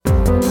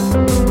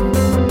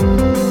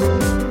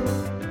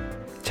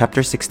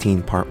Chapter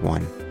 16, Part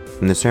 1,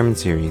 from the sermon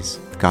series,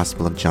 The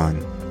Gospel of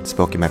John,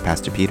 spoken by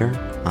Pastor Peter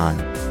on.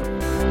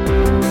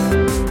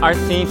 Our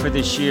theme for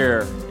this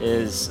year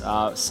is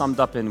summed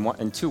up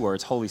in two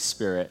words, Holy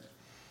Spirit.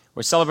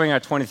 We're celebrating our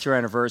 23rd year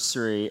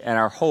anniversary, and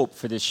our hope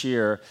for this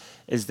year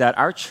is that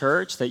our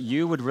church, that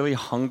you would really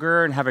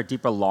hunger and have a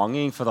deeper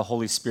longing for the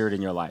Holy Spirit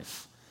in your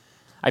life.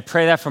 I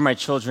pray that for my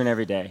children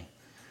every day,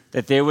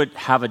 that they would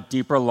have a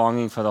deeper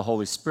longing for the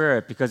Holy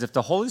Spirit, because if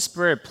the Holy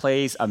Spirit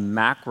plays a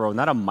macro,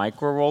 not a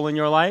micro role in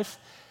your life,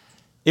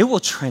 it will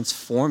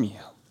transform you.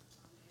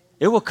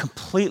 It will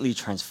completely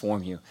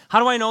transform you. How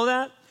do I know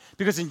that?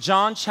 Because in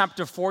John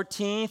chapter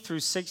 14 through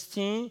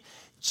 16,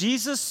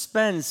 Jesus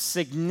spends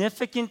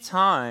significant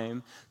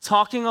time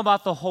talking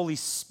about the Holy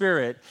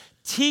Spirit,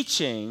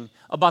 teaching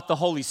about the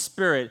Holy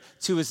Spirit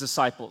to his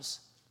disciples.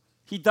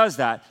 He does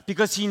that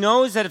because he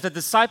knows that if the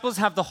disciples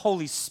have the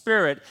Holy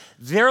Spirit,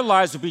 their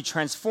lives will be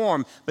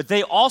transformed, but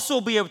they also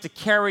will be able to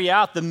carry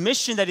out the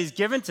mission that he's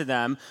given to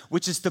them,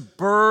 which is to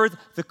birth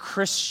the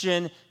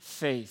Christian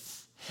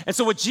faith. And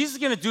so what Jesus is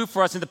going to do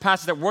for us in the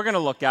passage that we're going to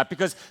look at,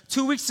 because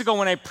 2 weeks ago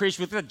when I preached,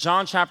 we looked at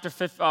John chapter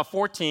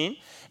 14,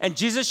 and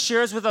Jesus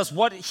shares with us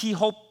what he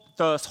hoped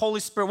the Holy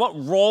Spirit,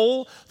 what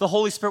role the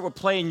Holy Spirit will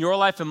play in your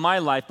life and my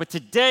life. But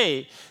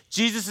today,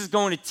 Jesus is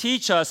going to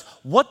teach us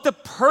what the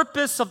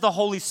purpose of the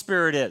Holy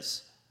Spirit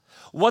is.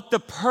 What the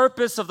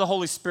purpose of the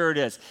Holy Spirit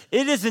is.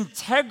 It is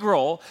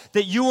integral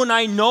that you and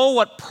I know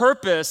what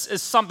purpose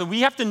is something.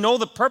 We have to know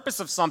the purpose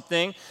of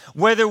something,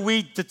 whether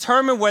we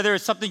determine whether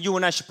it's something you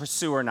and I should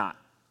pursue or not.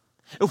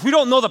 If we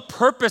don't know the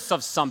purpose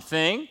of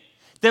something,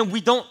 then we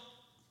don't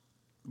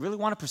really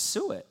want to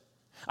pursue it.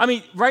 I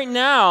mean, right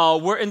now,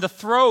 we're in the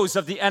throes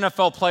of the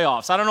NFL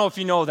playoffs. I don't know if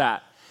you know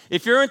that.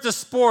 If you're into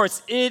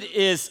sports, it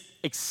is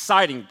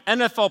exciting.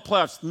 NFL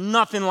playoffs,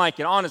 nothing like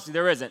it. Honestly,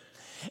 there isn't.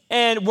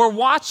 And we're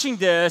watching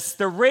this.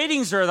 The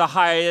ratings are the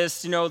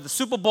highest. You know, the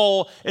Super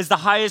Bowl is the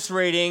highest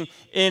rating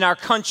in our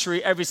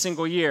country every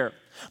single year.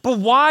 But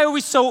why are we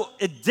so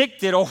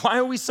addicted, or why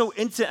are we so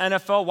into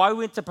NFL? Why are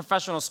we into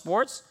professional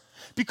sports?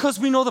 Because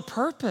we know the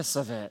purpose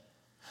of it.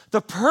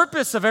 The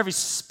purpose of every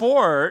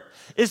sport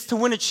is to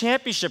win a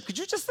championship. Could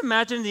you just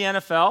imagine the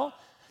NFL?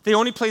 They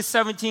only play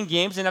 17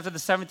 games, and after the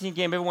 17th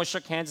game, everyone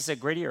shook hands and said,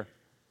 "Great year."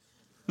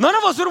 None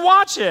of us would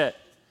watch it.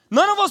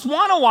 None of us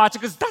want to watch it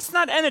because that's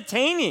not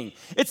entertaining.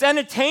 It's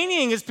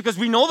entertaining is because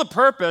we know the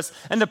purpose,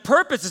 and the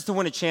purpose is to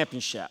win a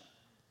championship.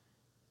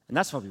 And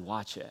that's why we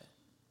watch it.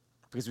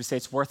 Because we say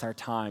it's worth our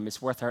time, it's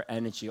worth our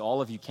energy.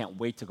 All of you can't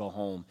wait to go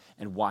home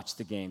and watch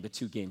the game, the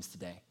 2 games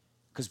today,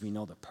 because we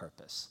know the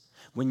purpose.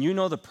 When you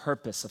know the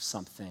purpose of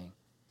something,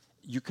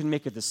 you can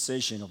make a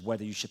decision of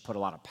whether you should put a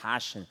lot of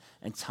passion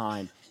and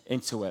time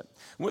into it.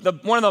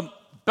 One of the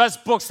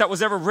best books that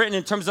was ever written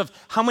in terms of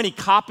how many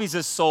copies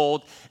is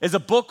sold is a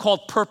book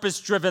called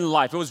Purpose-Driven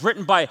Life. It was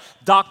written by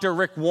Dr.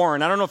 Rick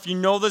Warren. I don't know if you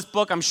know this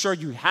book. I'm sure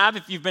you have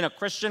if you've been a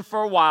Christian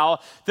for a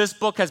while. This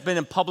book has been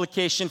in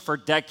publication for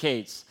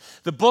decades.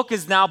 The book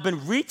has now been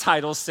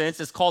retitled since.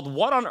 It's called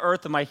What on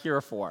Earth Am I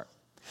Here For?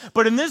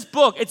 But in this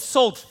book, it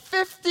sold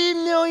 50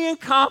 million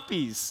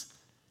copies.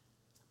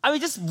 I mean,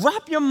 just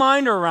wrap your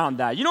mind around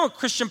that. You know, in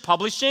Christian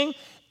publishing,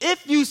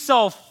 if you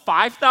sell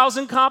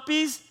 5,000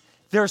 copies,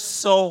 they're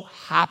so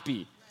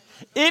happy.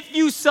 If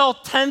you sell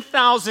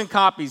 10,000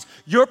 copies,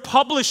 your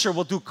publisher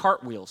will do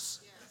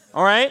cartwheels.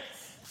 All right?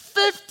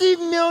 50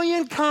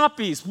 million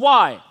copies.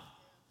 Why?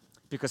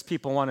 Because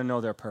people want to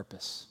know their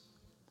purpose.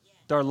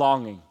 They're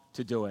longing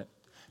to do it.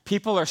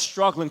 People are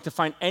struggling to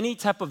find any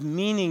type of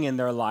meaning in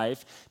their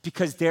life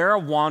because they're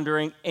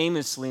wandering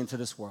aimlessly into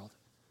this world.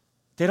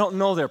 They don't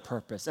know their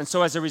purpose. And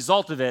so as a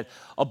result of it,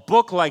 a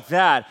book like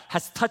that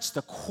has touched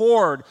a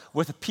chord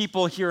with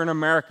people here in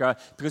America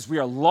because we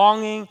are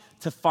longing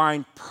to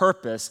find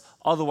purpose.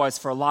 Otherwise,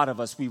 for a lot of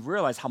us, we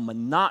realize how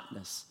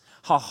monotonous,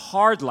 how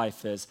hard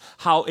life is,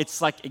 how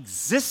it's like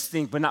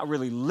existing but not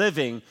really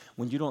living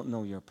when you don't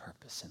know your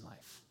purpose in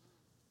life.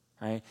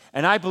 Right?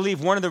 And I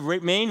believe one of the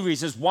main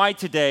reasons why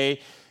today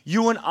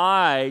you and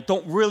I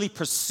don't really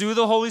pursue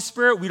the Holy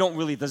Spirit, we don't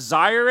really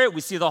desire it,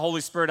 we see the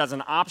Holy Spirit as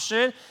an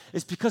option,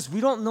 is because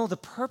we don't know the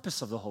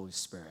purpose of the Holy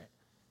Spirit.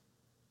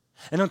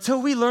 And until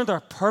we learn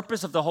the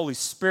purpose of the Holy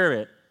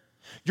Spirit,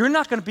 you're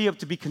not going to be able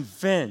to be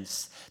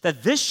convinced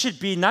that this should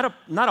be not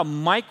a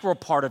micro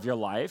part of your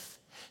life,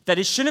 that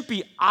it shouldn't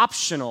be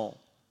optional,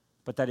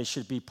 but that it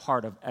should be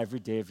part of every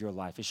day of your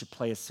life. It should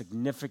play a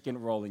significant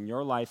role in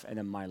your life and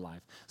in my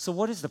life. So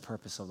what is the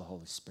purpose of the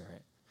Holy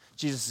Spirit?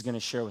 Jesus is going to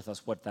share with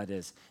us what that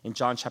is. In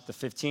John chapter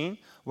 15,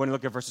 we're going to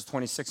look at verses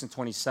 26 and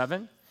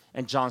 27,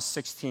 and John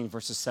 16,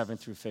 verses 7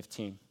 through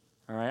 15.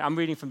 All right, I'm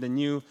reading from the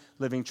New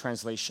Living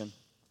Translation.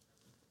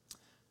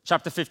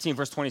 Chapter 15,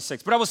 verse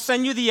 26. But I will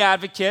send you the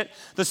advocate,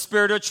 the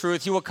Spirit of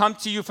truth. He will come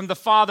to you from the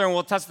Father and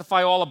will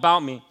testify all about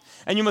me.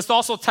 And you must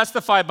also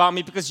testify about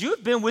me because you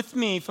have been with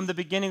me from the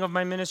beginning of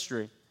my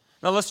ministry.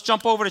 Now let's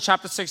jump over to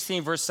chapter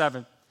 16, verse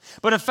 7.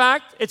 But in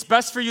fact, it's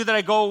best for you that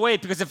I go away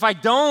because if I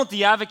don't,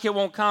 the advocate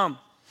won't come.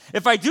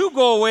 If I do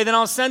go away, then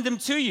I'll send him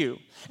to you.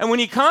 And when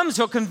he comes,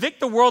 he'll convict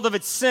the world of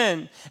its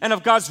sin and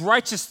of God's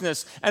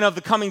righteousness and of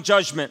the coming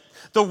judgment.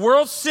 The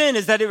world's sin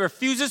is that it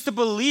refuses to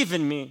believe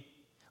in me.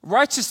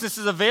 Righteousness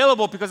is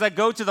available because I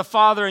go to the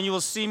Father and you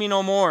will see me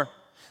no more.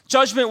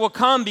 Judgment will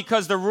come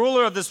because the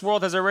ruler of this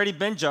world has already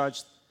been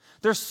judged.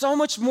 There's so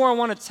much more I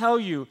want to tell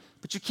you,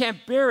 but you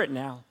can't bear it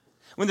now.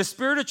 When the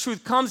Spirit of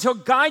truth comes, he'll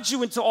guide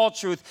you into all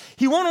truth.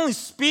 He won't only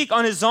speak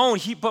on his own,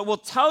 but will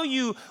tell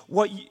you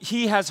what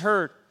he has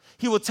heard.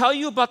 He will tell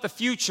you about the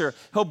future.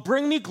 He'll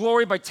bring me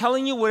glory by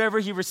telling you whatever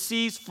he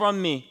receives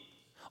from me.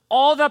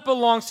 All that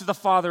belongs to the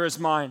Father is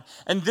mine.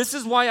 And this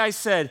is why I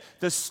said,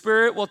 the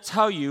Spirit will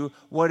tell you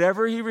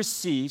whatever he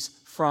receives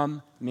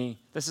from me.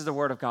 This is the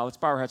word of God. Let's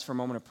bow our heads for a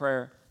moment of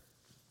prayer.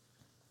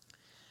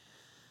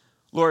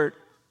 Lord,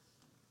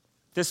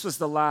 this was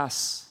the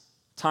last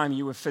time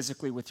you were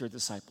physically with your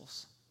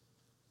disciples.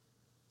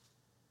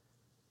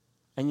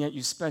 And yet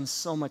you spend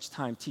so much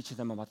time teaching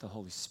them about the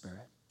Holy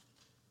Spirit.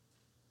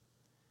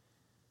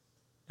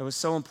 It was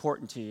so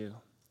important to you.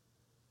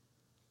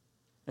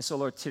 And so,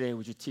 Lord, today,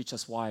 would you teach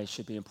us why it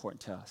should be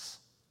important to us?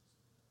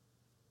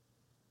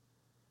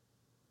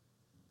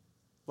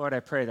 Lord, I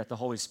pray that the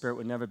Holy Spirit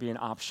would never be an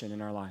option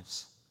in our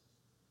lives.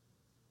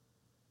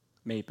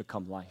 May it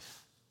become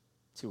life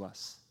to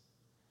us.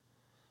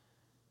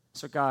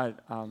 So, God,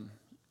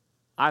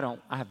 I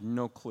have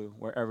no clue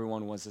where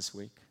everyone was this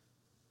week,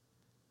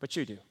 but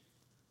you do.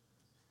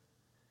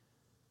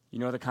 You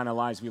know the kind of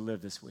lives we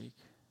lived this week.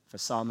 For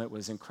some, it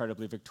was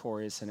incredibly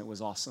victorious and it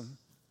was awesome.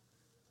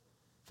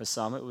 For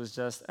some, it was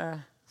just,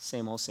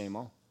 same old, same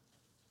old.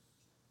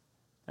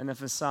 And then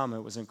for some,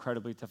 it was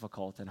incredibly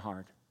difficult and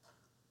hard.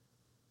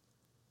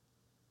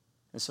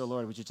 And so,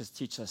 Lord, would you just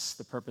teach us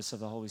the purpose of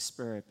the Holy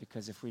Spirit?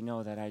 Because if we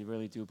know that, I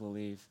really do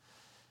believe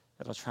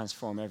it'll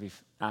transform every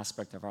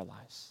aspect of our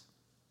lives.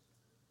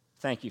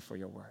 Thank you for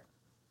your word.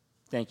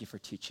 Thank you for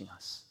teaching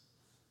us.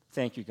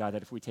 Thank you, God,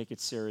 that if we take it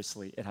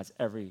seriously, it has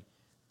every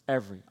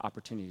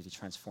opportunity to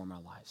transform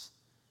our lives.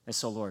 And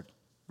so, Lord,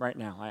 right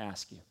now, I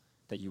ask you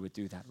that you would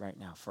do that right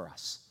now for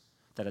us.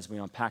 That as we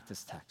unpack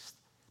this text,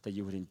 that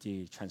you would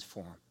indeed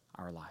transform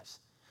our lives.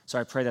 So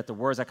I pray that the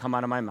words that come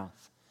out of my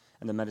mouth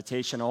and the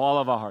meditation of all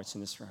of our hearts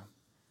in this room,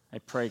 I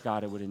pray,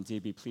 God, it would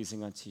indeed be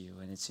pleasing unto you.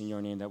 And it's in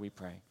your name that we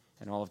pray.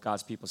 And all of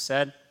God's people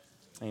said,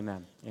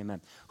 amen,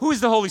 amen. Who is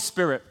the Holy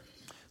Spirit?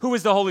 Who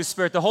is the Holy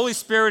Spirit? The Holy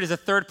Spirit is a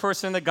third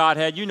person in the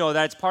Godhead. You know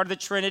that. It's part of the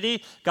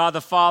Trinity, God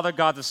the Father,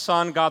 God the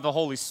Son, God the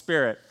Holy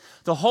Spirit.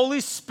 The Holy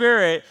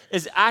Spirit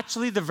is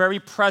actually the very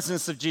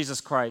presence of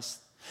Jesus Christ.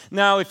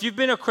 Now, if you've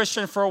been a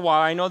Christian for a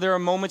while, I know there are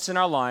moments in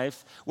our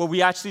life where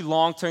we actually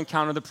long to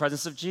encounter the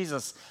presence of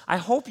Jesus. I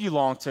hope you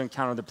long to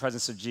encounter the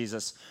presence of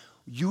Jesus.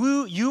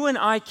 You and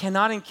I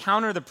cannot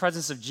encounter the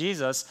presence of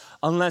Jesus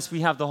unless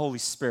we have the Holy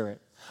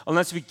Spirit,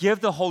 unless we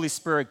give the Holy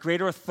Spirit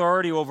greater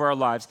authority over our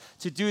lives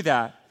to do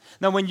that.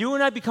 Now, when you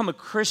and I become a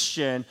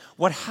Christian,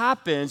 what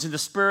happens in the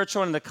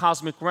spiritual and the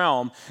cosmic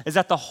realm is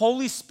that the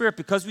Holy Spirit,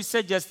 because we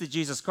said yes to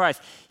Jesus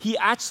Christ, he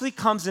actually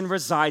comes and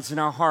resides in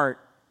our heart.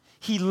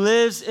 He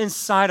lives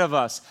inside of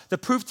us. The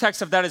proof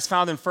text of that is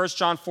found in 1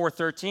 John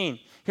 4:13.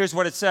 Here's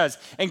what it says.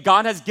 And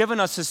God has given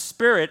us his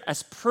Spirit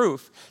as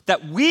proof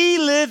that we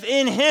live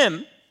in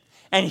him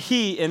and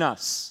he in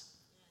us.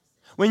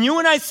 When you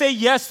and I say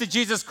yes to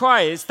Jesus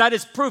Christ, that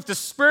is proof. The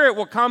Spirit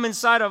will come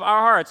inside of our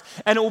hearts,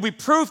 and it will be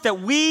proof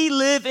that we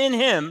live in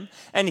him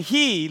and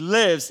he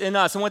lives in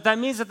us. And what that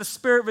means is that the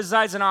Spirit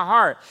resides in our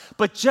heart.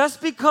 But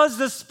just because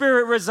the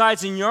Spirit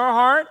resides in your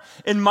heart,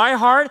 in my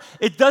heart,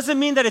 it doesn't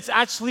mean that it's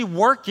actually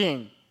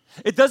working.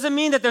 It doesn't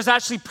mean that there's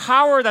actually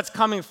power that's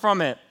coming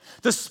from it.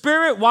 The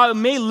Spirit, while it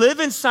may live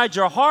inside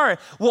your heart,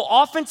 will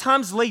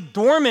oftentimes lay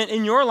dormant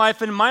in your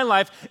life and in my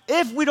life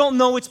if we don't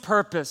know its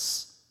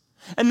purpose.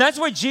 And that's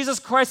why Jesus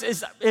Christ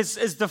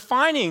is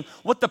defining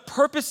what the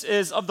purpose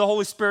is of the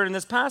Holy Spirit in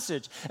this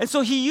passage. And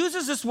so he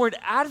uses this word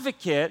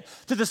advocate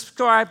to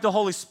describe the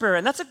Holy Spirit.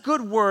 And that's a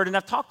good word, and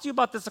I've talked to you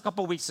about this a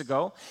couple weeks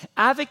ago.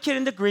 Advocate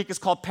in the Greek is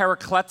called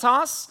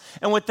parakletos,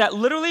 and what that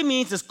literally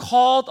means is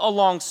called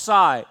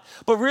alongside.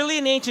 But really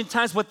in ancient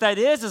times, what that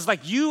is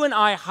like you and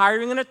I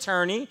hiring an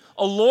attorney,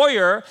 a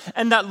lawyer,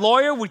 and that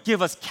lawyer would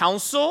give us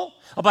counsel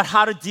about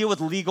how to deal with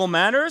legal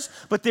matters,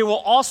 but they will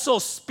also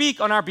speak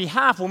on our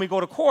behalf when we go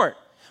to court.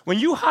 When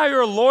you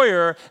hire a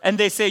lawyer and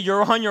they say,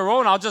 you're on your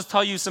own, I'll just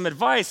tell you some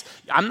advice,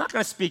 I'm not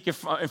going to speak in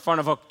front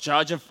of a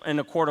judge in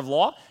a court of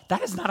law.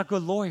 That is not a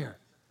good lawyer,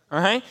 all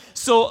right?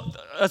 So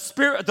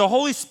the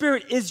Holy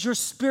Spirit is your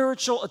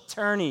spiritual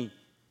attorney.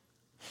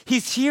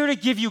 He's here to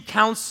give you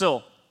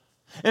counsel.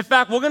 In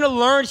fact, we're going to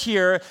learn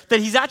here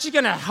that he's actually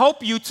going to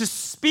help you to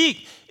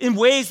speak in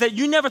ways that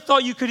you never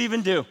thought you could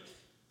even do.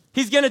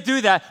 He's going to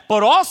do that.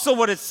 But also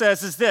what it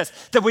says is this,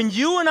 that when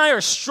you and I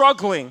are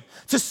struggling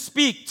to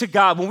speak to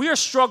God, when we are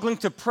struggling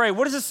to pray,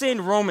 what does it say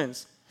in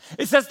Romans?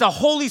 It says the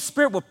Holy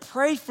Spirit will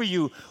pray for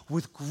you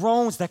with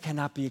groans that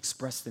cannot be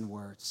expressed in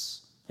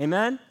words.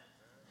 Amen?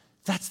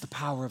 That's the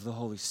power of the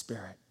Holy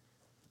Spirit.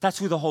 That's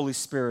who the Holy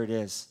Spirit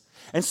is.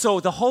 And so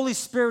the Holy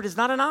Spirit is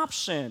not an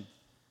option.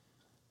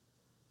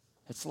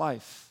 It's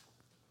life.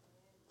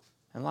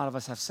 And a lot of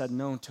us have said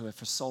no to it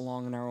for so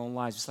long in our own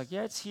lives. It's like,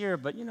 yeah, it's here,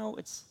 but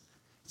it's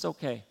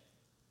okay.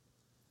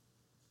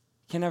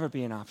 Can never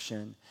be an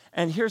option.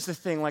 And here's the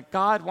thing, like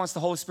God wants the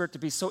Holy Spirit to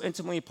be so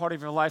intimately a part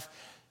of your life,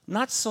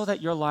 not so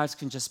that your lives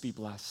can just be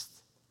blessed.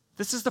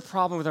 This is the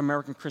problem with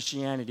American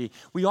Christianity.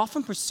 We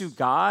often pursue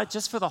God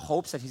just for the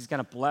hopes that he's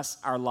going to bless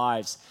our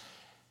lives.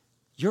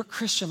 Your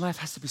Christian life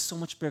has to be so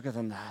much bigger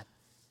than that.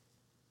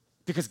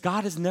 Because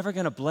God is never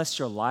going to bless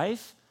your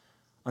life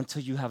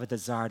until you have a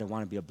desire to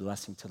want to be a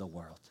blessing to the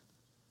world.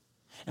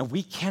 And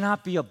we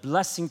cannot be a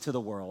blessing to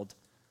the world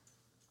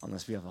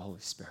unless we have the Holy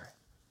Spirit.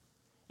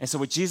 And so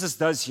what Jesus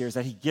does here is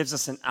that he gives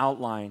us an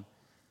outline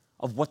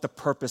of what the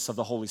purpose of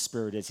the Holy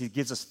Spirit is. He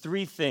gives us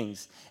 3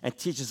 things and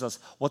teaches us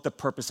what the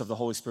purpose of the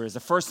Holy Spirit is.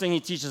 The first thing he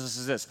teaches us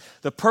is this.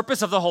 The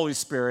purpose of the Holy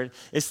Spirit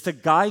is to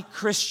guide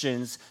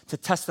Christians to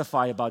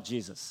testify about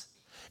Jesus.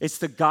 It's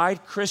to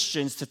guide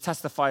Christians to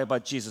testify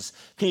about Jesus.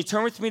 Can you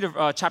turn with me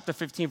to chapter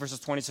 15, verses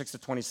 26 to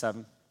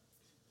 27?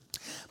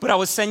 But I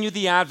will send you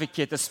the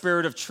advocate, the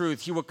Spirit of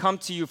truth. He will come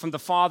to you from the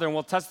Father and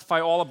will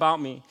testify all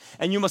about me.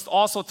 And you must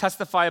also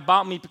testify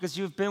about me because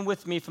you've been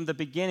with me from the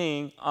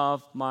beginning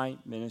of my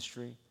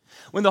ministry.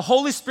 When the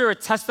Holy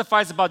Spirit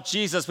testifies about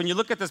Jesus, when you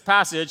look at this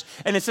passage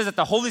and it says that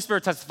the Holy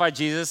Spirit testified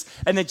Jesus,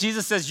 and then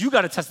Jesus says, you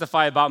got to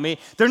testify about me,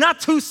 they're not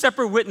 2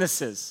 separate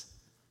witnesses.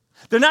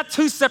 They're not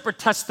 2 separate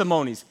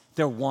testimonies.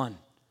 They're one.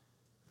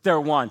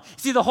 They're one.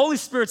 See, the Holy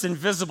Spirit's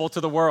invisible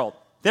to the world.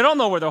 They don't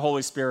know where the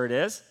Holy Spirit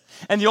is.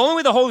 And the only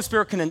way the Holy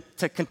Spirit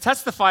can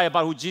testify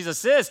about who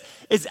Jesus is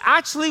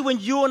actually when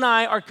you and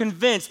I are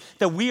convinced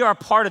that we are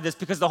part of this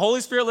because the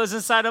Holy Spirit lives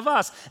inside of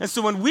us. And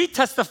so when we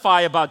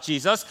testify about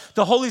Jesus,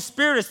 the Holy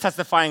Spirit is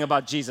testifying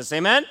about Jesus.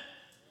 Amen?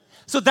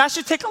 So that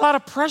should take a lot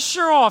of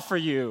pressure off for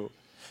you.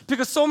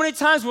 Because so many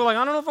times we're like,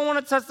 I don't know if I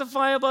want to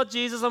testify about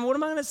Jesus. What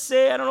am I going to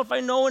say? I don't know if I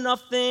know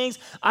enough things.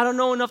 I don't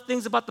know enough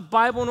things about the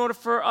Bible in order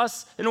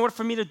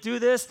for me to do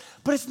this.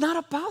 But it's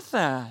not about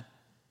that.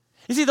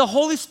 You see, the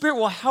Holy Spirit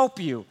will help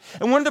you.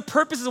 And one of the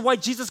purposes of why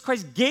Jesus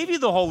Christ gave you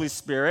the Holy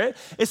Spirit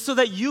is so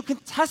that you can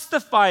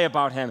testify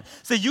about him,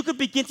 so you can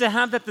begin to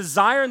have that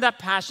desire and that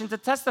passion to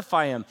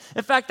testify him.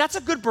 In fact, that's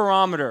a good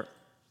barometer.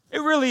 It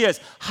really is.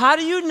 How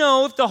do you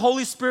know if the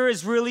Holy Spirit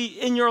is really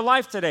in your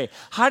life today?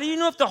 How do you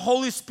know if the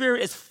Holy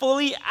Spirit is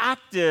fully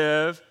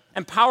active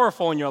and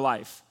powerful in your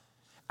life?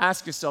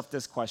 Ask yourself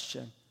this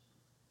question.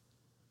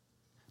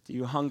 Do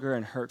you hunger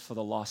and hurt for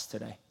the lost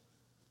today?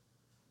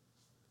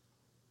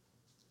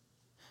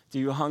 Do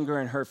you hunger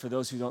and hurt for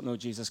those who don't know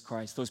Jesus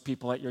Christ? Those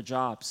people at your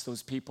jobs,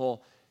 those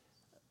people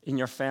in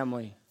your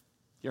family,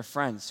 your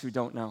friends who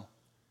don't know?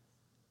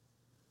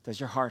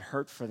 Does your heart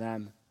hurt for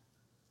them?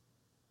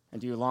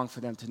 And do you long for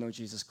them to know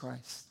Jesus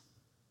Christ?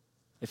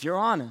 If you're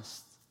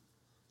honest,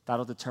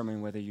 that'll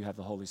determine whether you have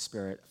the Holy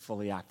Spirit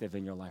fully active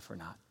in your life or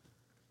not.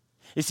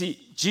 You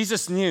see,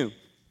 Jesus knew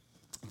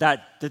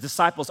that the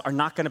disciples are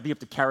not going to be able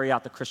to carry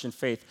out the Christian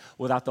faith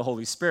without the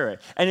Holy Spirit.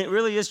 And it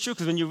really is true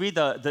because when you read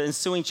the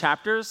ensuing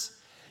chapters,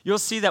 you'll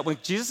see that when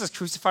Jesus is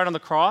crucified on the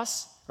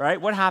cross,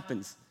 right, what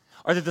happens?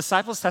 Are the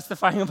disciples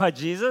testifying about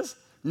Jesus?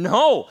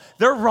 No,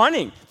 they're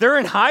running. They're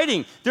in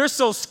hiding. They're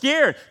so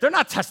scared. They're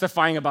not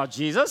testifying about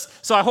Jesus.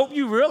 So I hope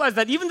you realize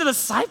that even the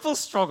disciples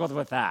struggled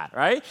with that,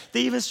 right?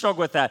 They even struggled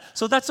with that.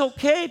 So that's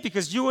okay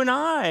because you and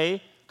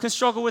I can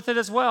struggle with it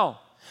as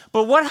well.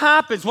 But what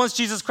happens once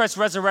Jesus Christ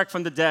resurrects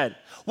from the dead?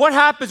 What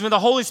happens when the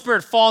Holy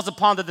Spirit falls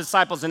upon the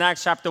disciples in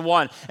Acts chapter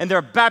 1 and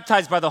they're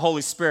baptized by the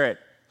Holy Spirit?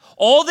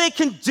 All they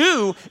can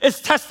do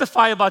is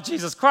testify about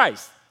Jesus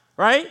Christ,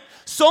 right?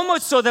 So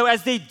much so that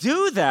as they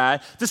do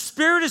that, the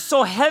Spirit is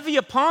so heavy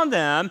upon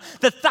them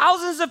that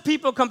thousands of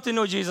people come to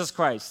know Jesus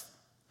Christ.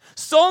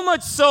 So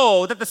much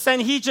so that the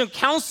Sanhedrin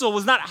council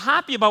was not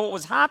happy about what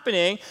was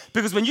happening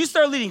because when you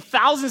start leading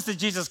thousands to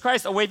Jesus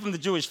Christ away from the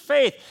Jewish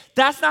faith,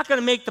 that's not going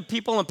to make the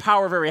people in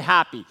power very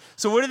happy.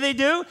 So what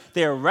do?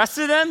 They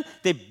arrested them,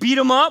 they beat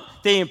them up,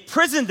 they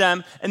imprisoned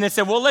them, and they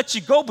said, we'll let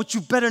you go, but you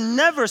better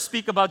never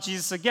speak about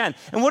Jesus again.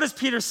 And what does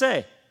Peter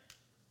say?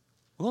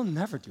 We'll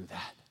never do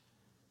that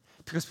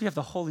because we have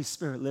the Holy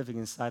Spirit living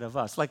inside of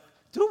us. Like,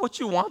 do what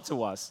you want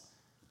to us,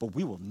 but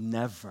we will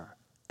never,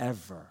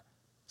 ever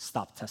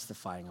stop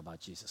testifying about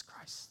Jesus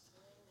Christ.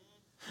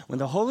 When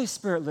the Holy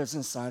Spirit lives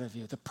inside of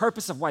you, the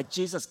purpose of why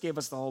Jesus gave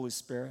us the Holy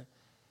Spirit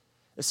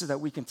is so that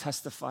we can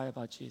testify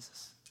about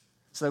Jesus,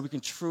 so that we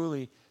can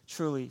truly,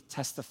 truly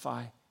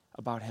testify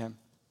about him,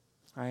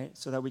 right?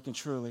 So that we can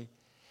truly.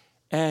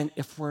 And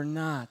if we're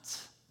not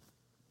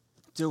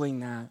doing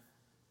that,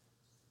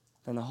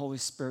 then the Holy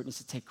Spirit needs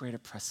to take greater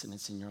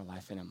precedence in your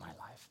life and in my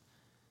life.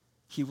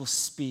 He will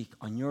speak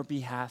on your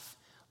behalf,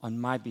 on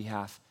my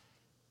behalf.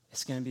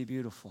 It's going to be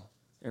beautiful.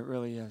 It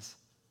really is.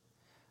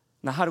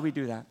 Now, how do we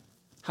do that?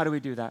 How do we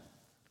do that?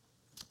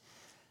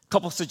 A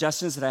couple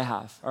suggestions that I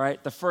have, all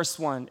right? The first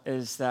one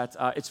is that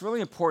it's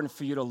really important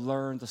for you to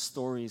learn the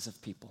stories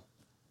of people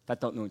that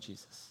don't know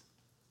Jesus.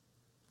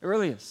 It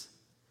really is.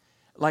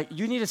 Like,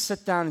 you need to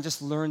sit down and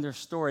just learn their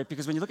story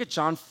because when you look at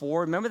John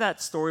 4, remember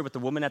that story with the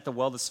woman at the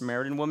well, the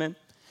Samaritan woman?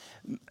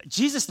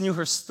 Jesus knew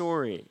her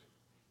story.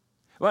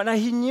 Well, now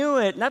he knew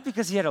it, not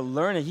because he had to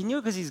learn it. He knew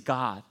it because he's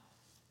God,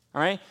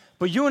 all right?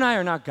 But you and I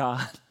are not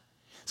God.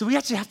 So we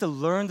actually have to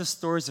learn the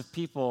stories of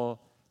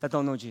people that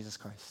don't know Jesus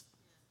Christ.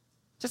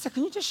 Just like,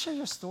 can you just share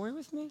your story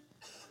with me?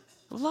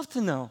 I'd love to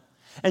know.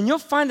 And you'll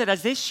find that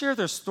as they share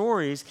their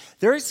stories,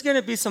 there's going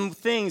to be some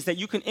things that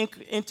you can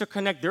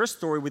interconnect their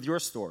story with your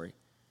story.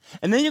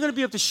 And then you're going to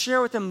be able to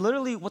share with them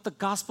literally what the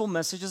gospel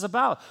message is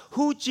about,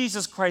 who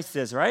Jesus Christ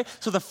is, right?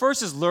 So the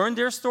first is learn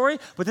their story,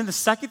 but then the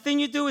second thing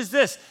you do is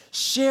this: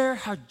 share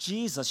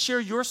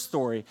your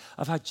story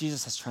of how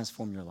Jesus has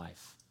transformed your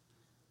life.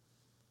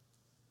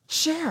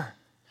 Share.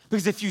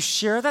 Because if you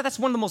share that, that's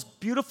one of the most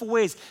beautiful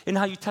ways in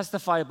how you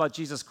testify about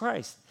Jesus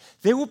Christ.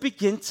 They will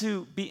begin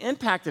to be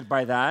impacted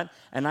by that,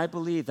 and I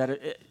believe that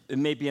it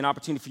may be an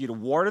opportunity for you to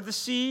water the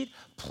seed,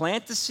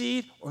 plant the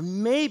seed, or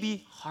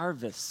maybe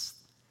harvest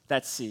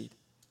that seed.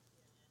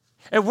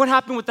 And what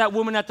happened with that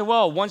woman at the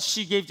well once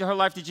she gave her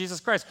life to Jesus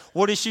Christ?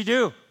 What did she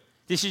do?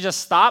 Did she just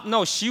stop?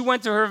 No, she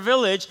went to her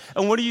village,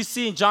 and what do you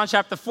see in John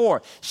chapter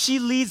 4? She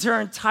leads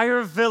her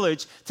entire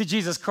village to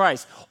Jesus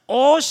Christ.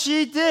 All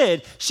she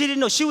did, she didn't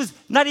know. She was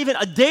not even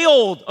a day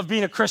old of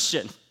being a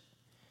Christian.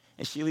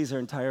 And she leads her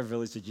entire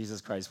village to Jesus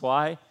Christ.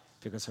 Why?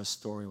 Because her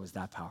story was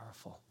that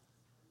powerful.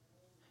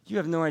 You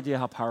have no idea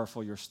how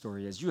powerful your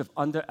story is. You have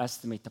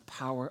underestimated the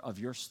power of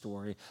your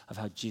story of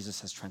how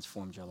Jesus has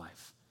transformed your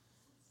life.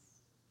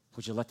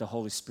 Would you let the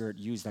Holy Spirit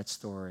use that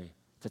story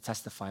to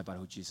testify about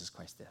who Jesus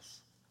Christ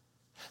is?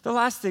 The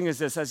last thing is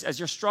this: as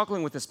you're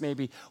struggling with this,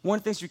 maybe one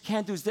of the things you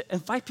can do is to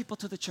invite people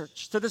to the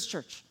church, to this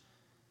church.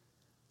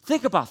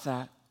 Think about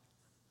that.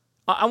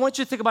 I want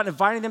you to think about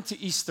inviting them to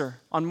Easter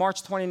on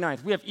March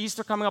 29th. We have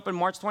Easter coming up on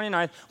March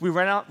 29th.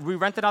 We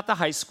rented out the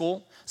high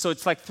school, so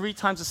it's like 3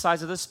 times the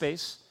size of this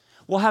space.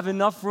 We'll have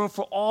enough room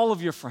for all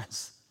of your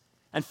friends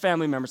and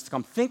family members to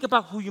come. Think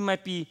about who you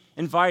might be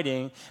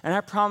inviting, and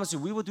I promise you,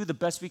 we will do the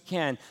best we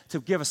can to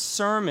give a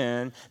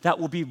sermon that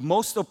will be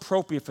most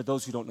appropriate for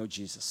those who don't know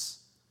Jesus.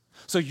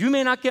 So you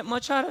may not get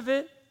much out of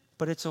it,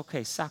 but it's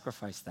okay.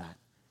 Sacrifice that.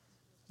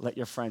 Let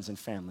your friends and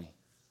family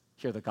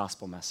hear the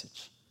gospel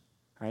message.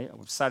 Right?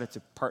 I'm excited to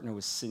partner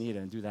with Sunita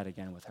and do that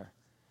again with her.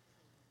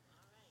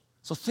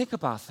 So think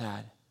about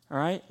that. All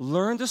right?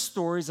 Learn the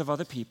stories of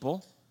other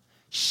people.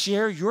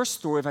 Share your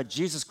story of how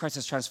Jesus Christ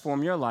has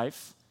transformed your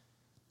life.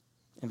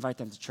 Invite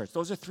them to church.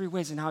 Those are 3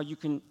 ways in how you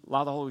can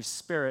allow the Holy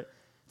Spirit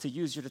to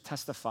use you to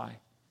testify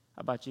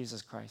about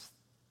Jesus Christ.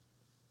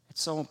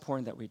 It's so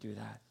important that we do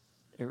that.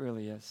 It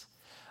really is.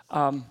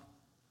 I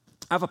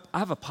have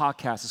a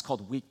podcast. It's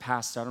called Week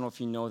Pastor. I don't know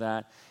if you know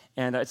that.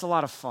 And it's a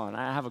lot of fun.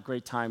 I have a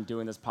great time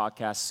doing this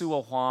podcast. Sue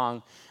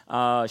Huang,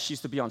 she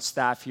used to be on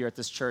staff here at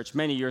this church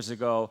many years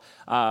ago.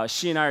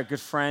 She and I are good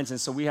friends,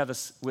 and so we have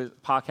this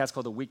podcast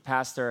called The Week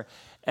Pastor.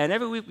 And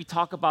every week we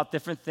talk about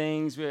different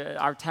things.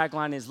 Our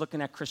tagline is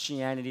looking at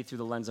Christianity through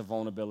the lens of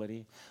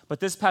vulnerability. But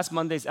this past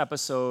Monday's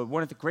episode,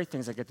 one of the great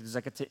things I get to do is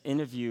I get to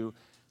interview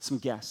some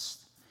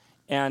guests.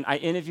 And I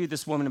interviewed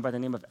this woman by the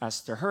name of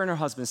Esther. Her and her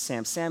husband,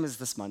 Sam. Sam is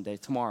this Monday,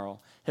 tomorrow,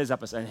 his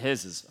episode. And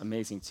his is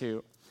amazing,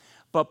 too.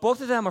 But both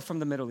of them are from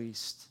the Middle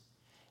East.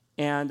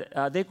 And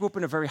they grew up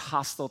in a very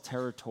hostile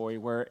territory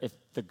where if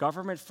the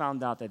government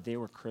found out that they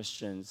were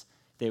Christians,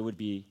 they would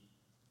be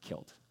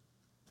killed.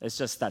 It's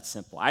just that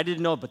simple. I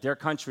didn't know, but their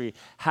country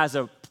has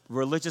a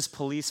religious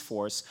police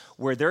force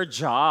where their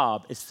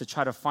job is to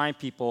try to find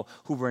people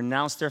who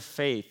renounce their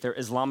faith, their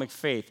Islamic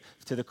faith,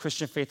 to the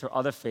Christian faith or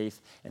other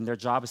faith, and their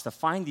job is to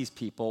find these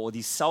people or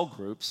these cell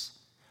groups,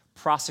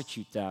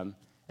 prosecute them,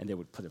 and they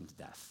would put them to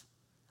death.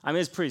 I mean,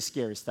 it's pretty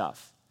scary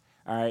stuff,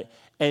 all right?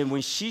 And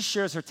when she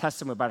shares her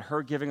testimony about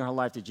her giving her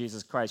life to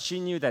Jesus Christ, she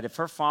knew that if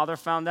her father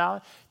found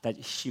out,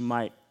 that she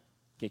might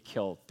get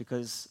killed,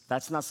 because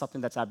that's not something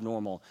that's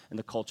abnormal in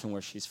the culture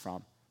where she's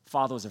from.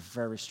 Father was a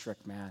very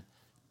strict man,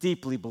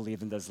 deeply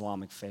believed in the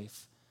Islamic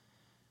faith.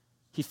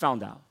 He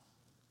found out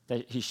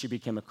that she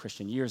became a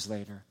Christian years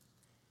later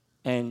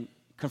and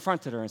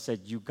confronted her and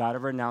said, you got to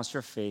renounce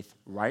your faith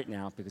right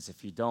now, because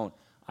if you don't,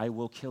 I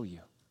will kill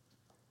you.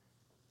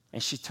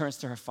 And she turns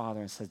to her father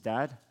and says,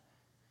 Dad,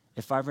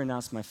 if I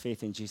renounce my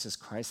faith in Jesus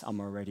Christ,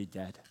 I'm already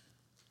dead.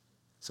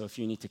 So if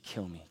you need to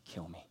kill me,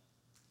 kill me.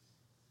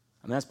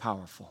 I mean, that's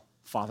powerful.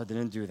 Father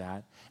didn't do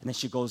that. And then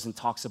she goes and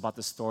talks about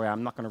the story.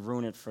 I'm not going to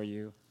ruin it for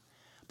you.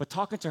 But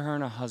talking to her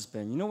and her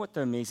husband, you know what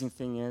the amazing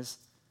thing is?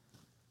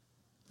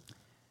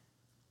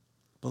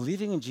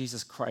 Believing in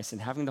Jesus Christ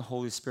and having the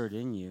Holy Spirit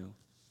in you,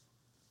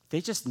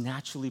 they just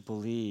naturally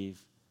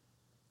believe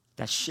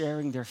that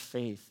sharing their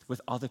faith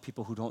with other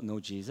people who don't know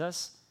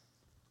Jesus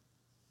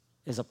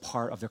is a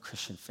part of their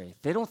Christian faith.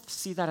 They don't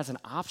see that as an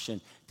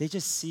option. They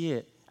just see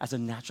it as a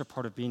natural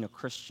part of being a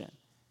Christian.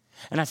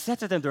 And I said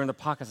to them during the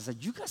podcast, I said,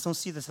 you guys don't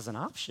see this as an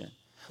option.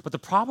 But the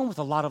problem with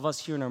a lot of us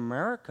here in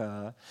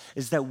America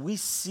is that we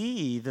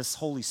see this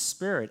Holy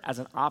Spirit as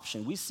an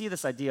option. We see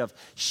this idea of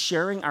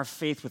sharing our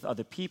faith with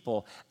other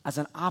people as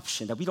an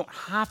option, that we don't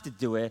have to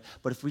do it,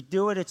 but if we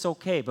do it, it's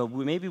okay, but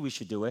maybe we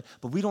should do it.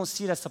 But we don't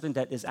see it as something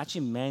that is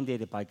actually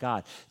mandated by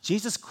God.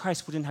 Jesus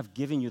Christ wouldn't have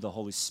given you the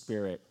Holy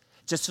Spirit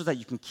just so that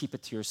you can keep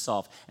it to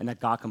yourself and that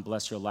God can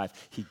bless your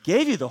life. He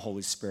gave you the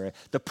Holy Spirit.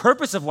 The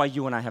purpose of why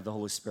you and I have the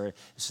Holy Spirit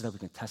is so that we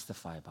can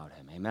testify about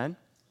him. Amen?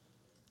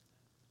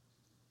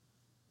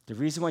 The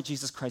reason why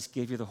Jesus Christ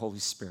gave you the Holy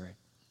Spirit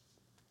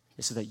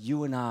is so that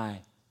you and I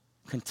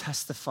can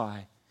testify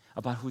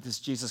about who this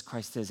Jesus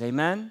Christ is.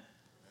 Amen?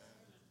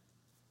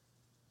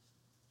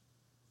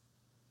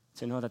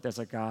 To know that there's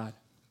a God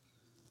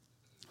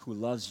who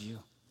loves you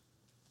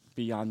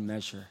beyond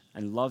measure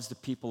and loves the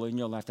people in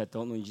your life that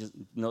don't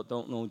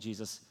know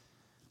Jesus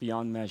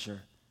beyond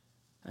measure,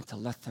 and to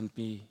let them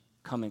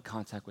come in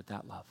contact with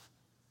that love.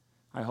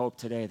 I hope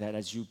today that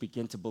as you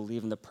begin to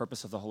believe in the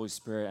purpose of the Holy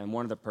Spirit, and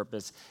one of the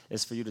purpose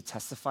is for you to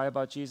testify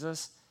about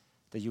Jesus,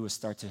 that you will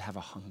start to have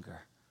a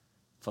hunger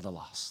for the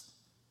lost.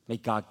 May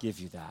God give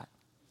you that,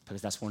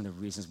 because that's one of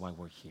the reasons why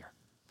we're here.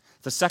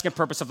 The second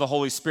purpose of the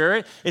Holy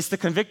Spirit is to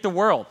convict the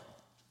world.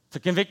 To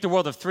convict the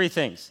world of three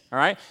things, all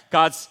right?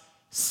 God's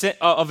sin,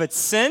 of its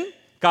sin,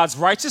 God's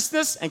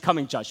righteousness, and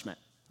coming judgment,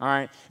 all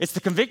right? It's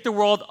to convict the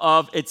world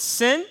of its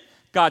sin,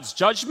 God's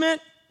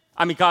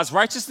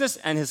righteousness,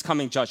 and his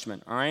coming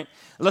judgment, all right?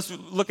 Let's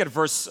look at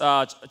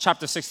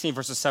chapter 16,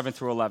 verses 7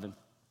 through 11.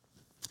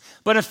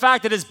 But in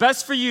fact, it is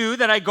best for you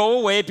that I go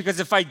away, because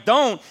if I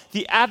don't,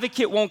 the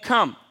advocate won't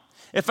come.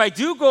 If I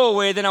do go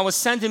away, then I will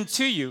send him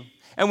to you.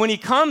 And when he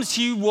comes,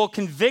 he will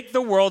convict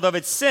the world of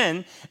its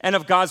sin and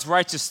of God's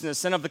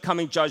righteousness and of the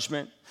coming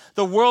judgment.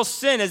 The world's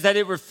sin is that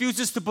it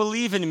refuses to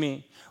believe in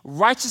me.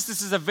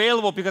 Righteousness is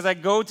available because I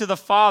go to the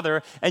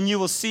Father, and you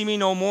will see me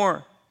no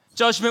more.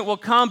 Judgment will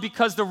come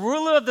because the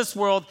ruler of this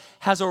world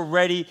has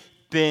already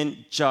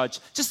been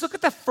judged. Just look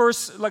at that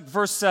first,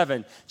 verse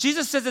 7.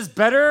 Jesus says it's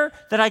better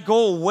that I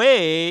go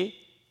away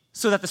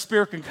so that the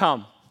Spirit can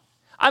come.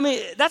 I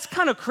mean, that's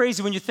kind of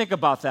crazy when you think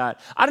about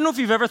that. I don't know if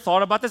you've ever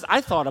thought about this.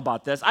 I thought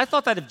about this. I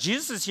thought that if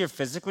Jesus is here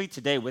physically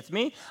today with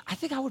me, I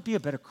think I would be a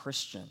better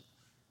Christian.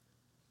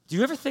 Do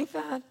you ever think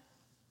that?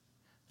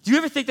 Do you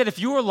ever think that if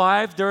you were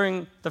alive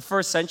during the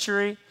first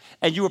century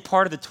and you were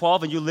part of the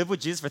 12 and you lived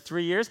with Jesus for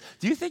 3 years,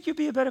 do you think you'd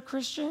be a better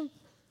Christian?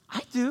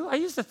 I do. I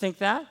used to think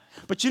that.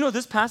 But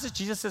this passage,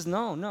 Jesus says,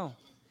 no.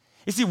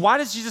 You see, why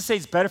does Jesus say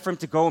it's better for him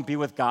to go and be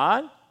with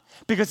God?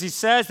 Because he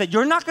says that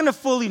you're not going to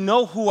fully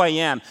know who I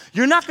am.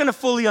 You're not going to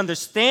fully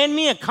understand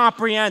me and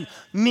comprehend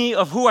me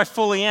of who I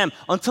fully am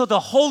until the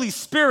Holy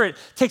Spirit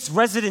takes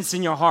residence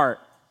in your heart.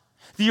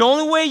 The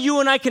only way you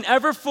and I can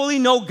ever fully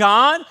know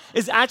God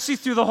is actually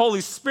through the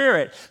Holy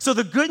Spirit. So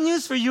the good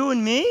news for you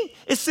and me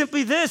is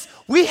simply this: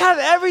 we have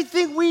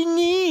everything we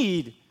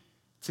need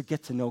to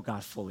get to know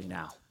God fully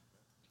now.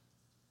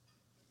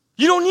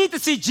 You don't need to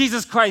see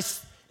Jesus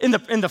Christ in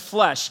the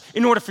flesh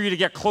in order for you to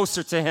get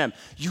closer to him.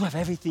 You have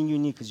everything you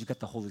need because you got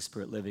the Holy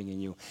Spirit living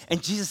in you.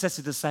 And Jesus says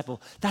to the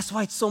disciple, that's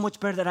why it's so much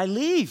better that I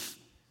leave.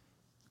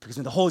 Because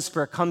when the Holy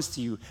Spirit comes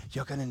to you,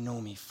 you're going to know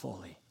me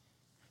fully.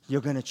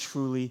 You're going to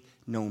truly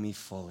know me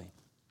fully.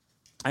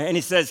 And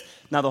he says,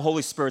 now the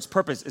Holy Spirit's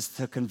purpose is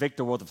to convict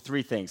the world of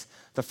three things.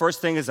 The first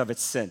thing is of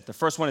its sin. The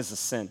first one is the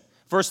sin.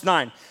 Verse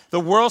 9, the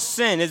world's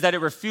sin is that it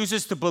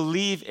refuses to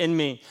believe in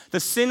me.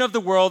 The sin of the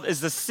world is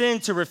the sin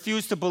to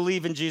refuse to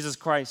believe in Jesus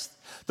Christ.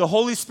 The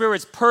Holy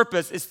Spirit's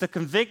purpose is to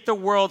convict the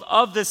world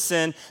of this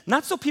sin,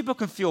 not so people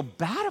can feel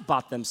bad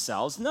about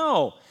themselves.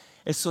 No,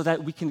 it's so that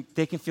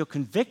they can feel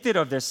convicted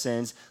of their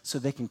sins so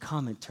they can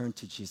come and turn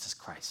to Jesus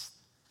Christ.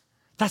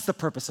 That's the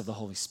purpose of the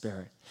Holy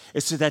Spirit.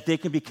 It's so that they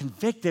can be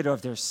convicted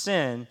of their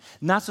sin,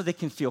 not so they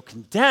can feel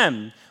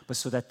condemned, but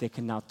so that they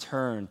can now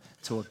turn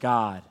to a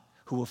God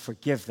who will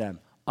forgive them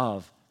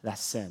of that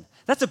sin.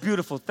 That's a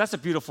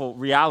beautiful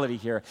reality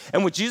here.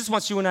 And what Jesus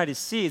wants you and I to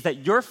see is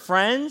that your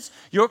friends,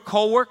 your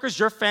coworkers,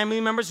 your family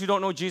members who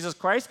don't know Jesus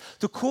Christ,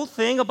 the cool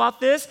thing about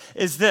this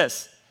is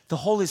this: the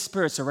Holy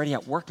Spirit's already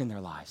at work in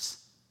their lives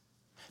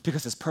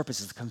because his purpose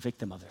is to convict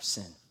them of their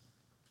sin.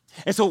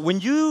 And so when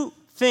you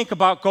think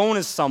about going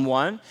to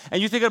someone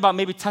and you think about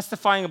maybe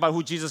testifying about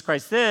who Jesus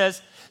Christ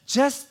is,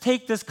 just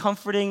take this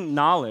comforting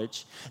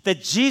knowledge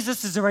that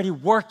Jesus is already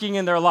working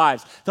in their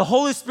lives. The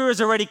Holy Spirit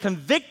is already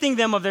convicting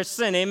them of their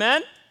sin,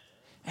 amen?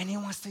 And he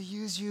wants to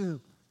use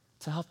you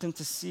to help them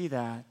to see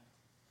that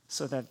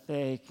so that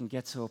they can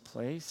get to a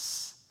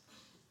place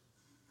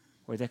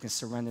where they can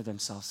surrender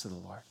themselves to the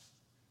Lord.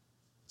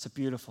 It's a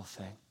beautiful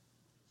thing.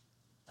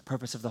 The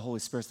purpose of the Holy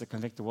Spirit is to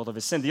convict the world of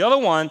his sin. The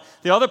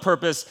other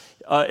purpose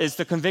is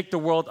to convict the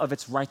world of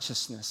its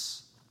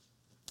righteousness,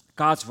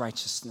 God's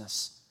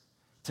righteousness.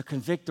 To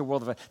convict the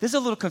world of it. This is a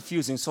little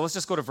confusing, so let's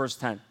just go to verse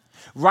 10.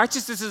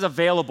 Righteousness is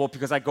available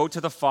because I go to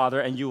the Father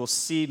and you will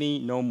see me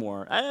no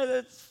more.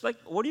 It's like,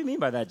 what do you mean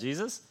by that,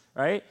 Jesus?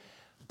 Right?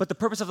 But the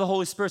purpose of the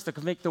Holy Spirit is to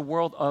convict the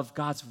world of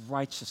God's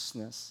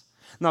righteousness.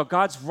 Now,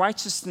 God's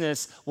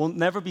righteousness will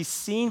never be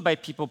seen by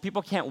people.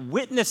 People can't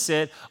witness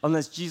it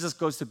unless Jesus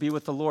goes to be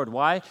with the Lord.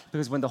 Why?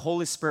 Because when the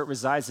Holy Spirit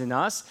resides in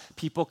us,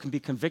 people can be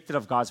convicted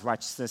of God's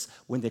righteousness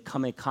when they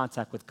come in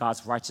contact with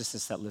God's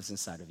righteousness that lives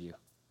inside of you.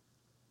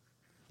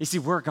 You see,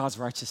 we're God's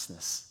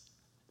righteousness.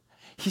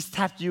 He's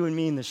tapped you and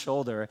me in the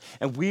shoulder,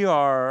 and we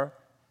are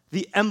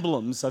the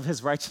emblems of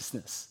his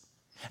righteousness.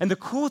 And the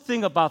cool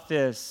thing about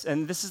this,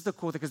 and this is the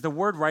cool thing, because the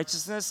word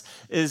righteousness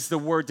is the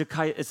word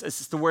dikai,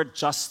 it's the word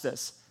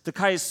justice.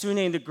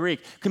 Dikaiosune in the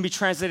Greek can be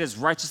translated as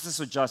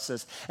righteousness or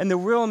justice. And the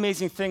real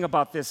amazing thing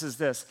about this is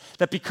this,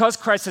 that because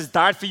Christ has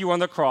died for you on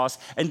the cross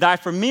and died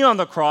for me on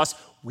the cross,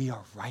 we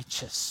are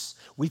righteous.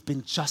 We've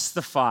been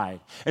justified.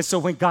 And so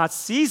when God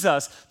sees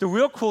us, the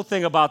real cool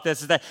thing about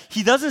this is that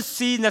he doesn't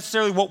see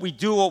necessarily what we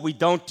do or what we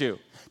don't do.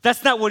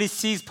 That's not what he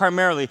sees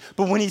primarily.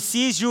 But when he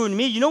sees you and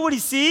me, you know what he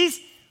sees?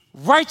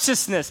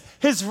 Righteousness.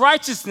 His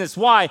righteousness.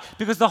 Why?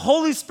 Because the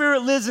Holy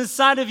Spirit lives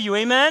inside of you.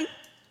 Amen?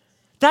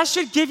 That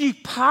should give you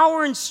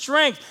power and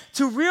strength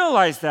to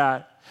realize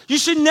that. You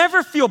should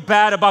never feel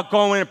bad about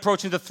going and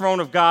approaching the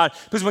throne of God,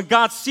 because when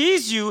God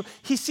sees you,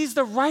 he sees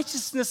the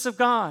righteousness of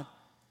God.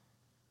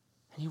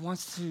 And he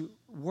wants the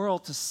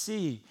world to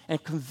see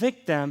and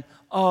convict them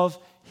of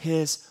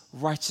his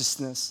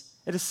righteousness.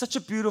 It is such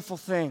a beautiful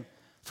thing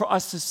for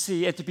us to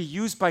see and to be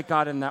used by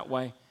God in that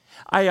way.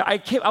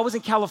 I was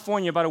in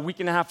California about a week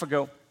and a half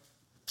ago,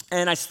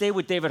 and I stayed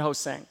with David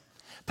Hosang.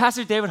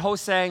 Pastor David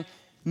Hosang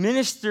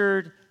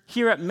ministered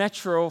here at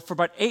Metro for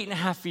about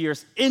 8.5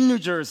 years in New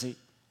Jersey.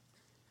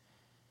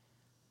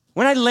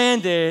 When I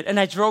landed and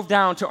I drove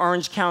down to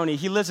Orange County,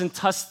 he lives in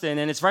Tustin,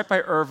 and it's right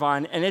by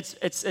Irvine, and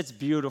it's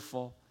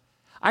beautiful.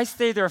 I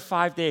stayed there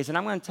 5 days, and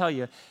I'm going to tell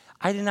you,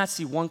 I did not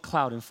see one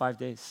cloud in 5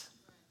 days.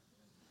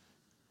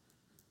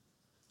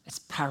 It's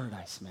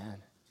paradise, man.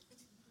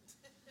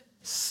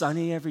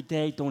 Sunny every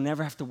day. Don't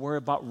ever have to worry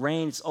about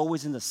rain. It's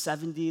always in the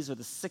 70s or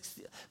the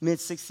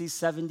mid-60s,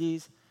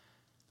 70s.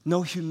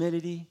 No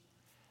humidity.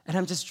 And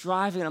I'm just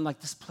driving, and I'm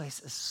like, this place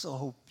is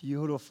so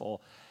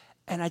beautiful.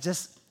 And I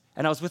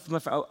was with my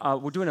friend.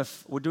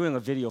 We're doing a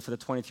video for the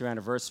 23rd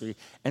anniversary.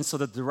 And so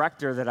the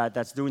director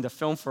that's doing the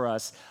film for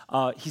us,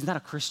 he's not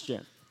a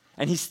Christian.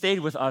 And he stayed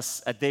with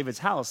us at David's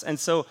house. And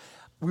so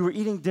we were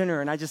eating dinner,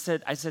 and I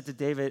said to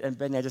David and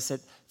Benny, I just said,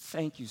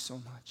 thank you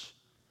so much.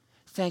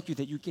 Thank you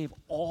that you gave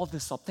all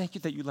this up. Thank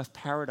you that you left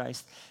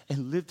paradise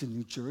and lived in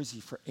New Jersey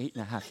for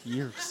 8.5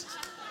 years.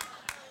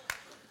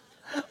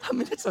 I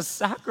mean, it's a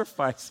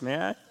sacrifice,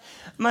 man.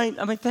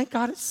 I mean, thank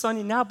God it's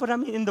sunny now, but I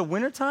mean, in the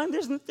wintertime,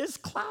 there's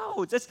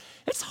clouds.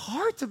 It's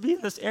hard to be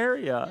in this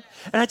area.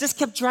 And I just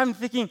kept driving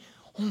thinking,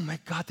 oh my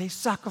God, they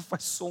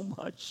sacrificed so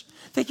much.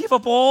 They gave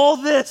up all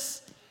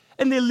this,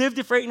 and they lived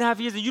it for 8.5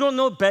 years. And you don't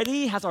know,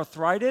 Betty has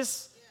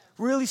arthritis,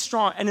 really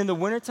strong. And in the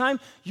wintertime,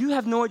 you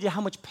have no idea how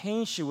much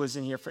pain she was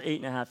in here for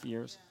 8.5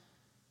 years.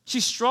 She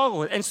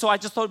struggled. And so I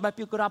just thought it might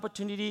be a good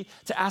opportunity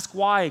to ask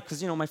why,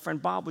 because, my friend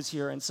Bob was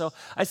here. And so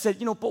I said,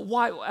 but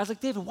why? I was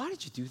like, David, why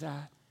did you do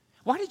that?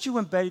 Why did you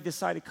and Betty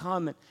decide to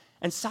come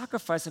and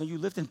sacrifice? I mean, you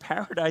lived in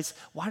paradise.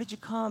 Why did you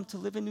come to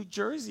live in New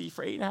Jersey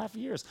for 8.5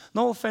 years?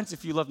 No offense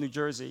if you love New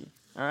Jersey,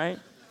 all right?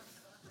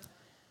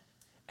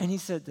 And he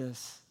said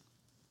this.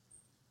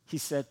 He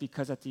said,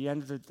 because at the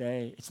end of the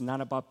day, it's not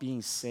about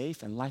being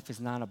safe, and life is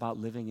not about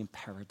living in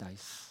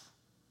paradise.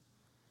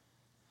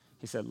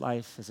 He said,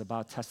 life is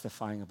about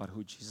testifying about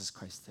who Jesus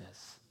Christ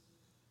is.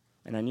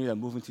 And I knew that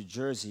moving to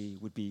Jersey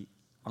would be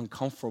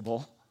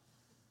uncomfortable,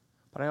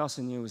 but I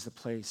also knew it was the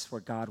place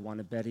where God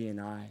wanted Betty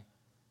and I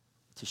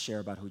to share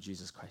about who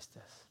Jesus Christ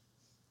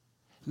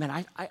is. Man,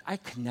 I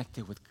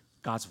connected with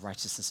God's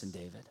righteousness in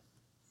David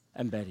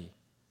and Betty.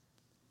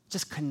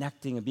 Just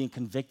connecting and being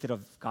convicted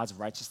of God's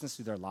righteousness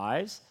through their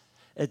lives,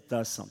 it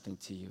does something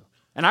to you.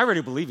 And I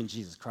already believe in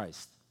Jesus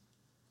Christ.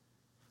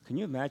 Can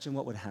you imagine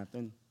what would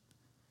happen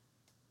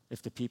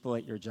if the people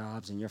at your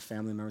jobs and your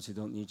family members who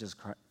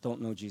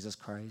don't know Jesus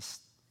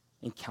Christ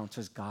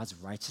encounters God's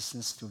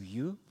righteousness through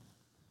you?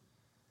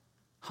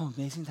 How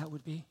amazing that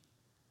would be.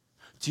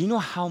 Do you know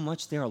how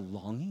much they are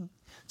longing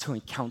to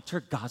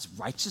encounter God's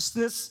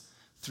righteousness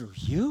through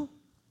you?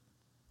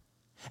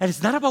 And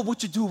it's not about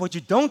what you do or what you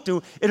don't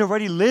do. It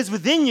already lives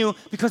within you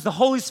because the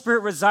Holy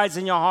Spirit resides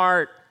in your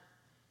heart.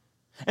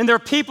 And there are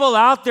people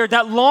out there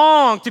that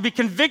long to be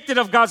convicted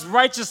of God's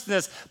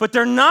righteousness, but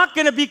they're not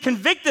going to be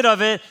convicted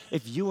of it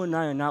if you and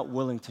I are not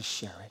willing to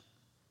share it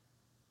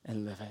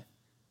and live it.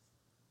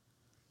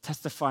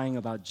 Testifying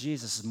about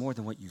Jesus is more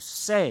than what you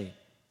say,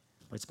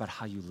 but it's about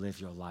how you live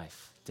your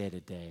life day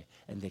to day,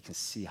 and they can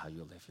see how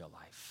you live your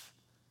life.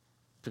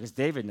 Because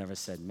David never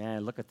said,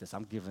 man, look at this,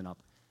 I'm giving up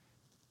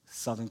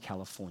Southern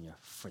California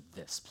for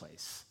this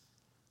place.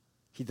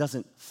 He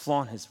doesn't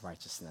flaunt his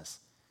righteousness.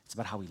 It's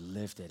about how he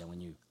lived it. And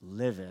when you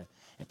live it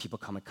and people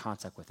come in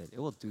contact with it, it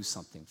will do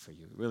something for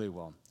you. It really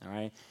will, all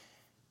right?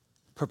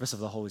 Purpose of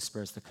the Holy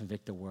Spirit is to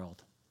convict the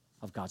world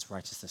of God's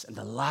righteousness. And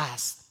the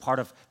last part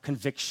of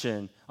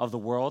conviction of the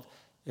world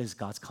is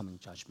God's coming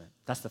judgment.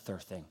 That's the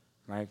third thing,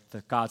 right?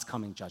 God's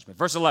coming judgment.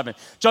 Verse 11,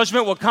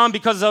 judgment will come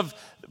because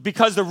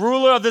the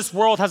ruler of this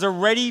world has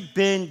already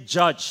been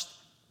judged.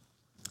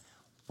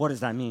 What does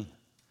that mean?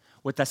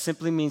 What that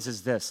simply means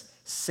is this: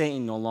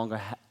 Satan no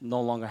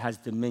longer has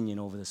dominion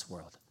over this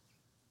world.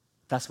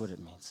 That's what it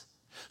means.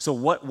 So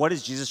what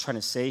is Jesus trying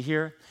to say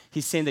here?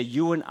 He's saying that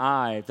you and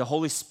I, the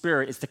Holy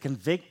Spirit, is to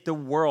convict the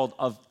world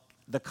of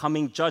the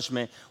coming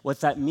judgment. What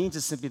that means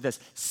is simply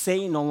this: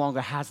 Satan no longer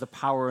has the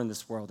power in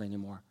this world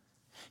anymore.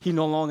 He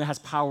no longer has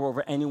power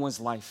over anyone's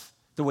life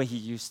the way he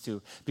used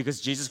to, because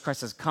Jesus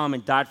Christ has come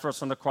and died for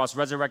us on the cross,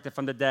 resurrected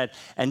from the dead,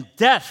 and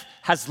death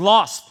has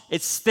lost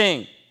its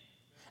sting.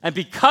 And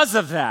because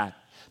of that,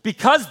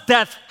 because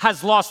death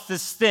has lost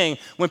its sting,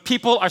 when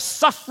people are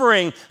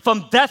suffering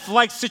from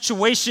death-like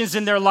situations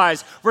in their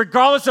lives,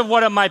 regardless of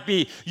what it might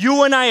be,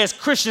 you and I as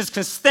Christians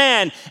can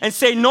stand and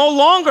say, no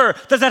longer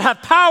does it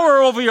have power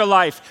over your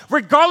life,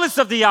 regardless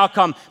of the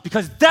outcome,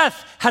 because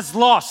death has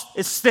lost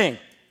its sting.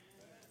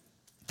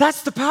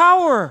 That's the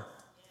power.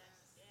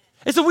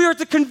 And so we are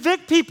to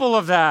convict people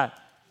of that.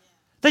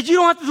 That you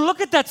don't have to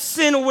look at that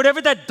sin or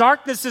whatever that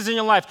darkness is in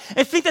your life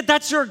and think that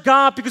that's your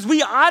God, because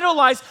we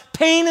idolize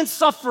pain and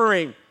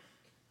suffering.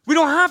 We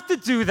don't have to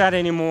do that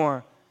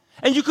anymore.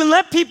 And you can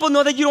let people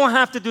know that you don't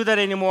have to do that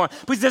anymore,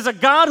 because there's a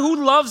God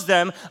who loves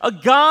them, a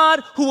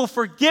God who will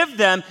forgive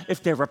them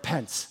if they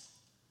repent.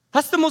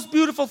 That's the most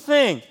beautiful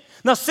thing.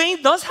 Now,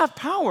 Satan does have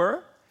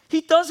power.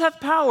 He does have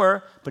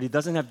power, but he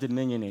doesn't have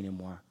dominion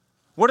anymore.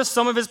 What are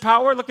some of his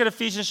power? Look at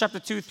Ephesians chapter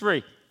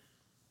 2:3.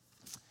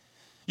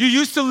 You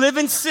used to live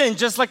in sin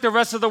just like the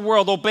rest of the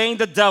world, obeying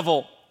the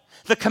devil,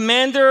 the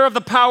commander of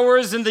the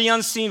powers in the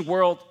unseen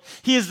world.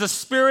 He is the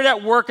spirit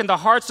at work in the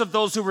hearts of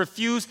those who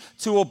refuse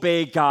to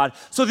obey God.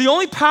 So the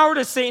only power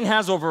that Satan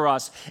has over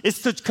us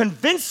is to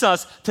convince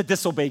us to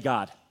disobey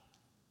God.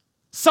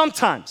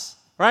 Sometimes,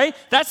 right?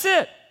 That's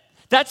it.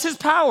 That's his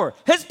power.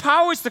 His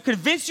power is to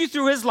convince you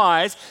through his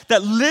lies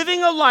that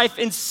living a life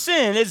in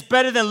sin is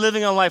better than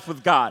living a life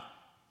with God.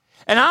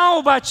 And I don't know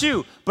about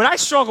you, but I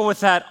struggle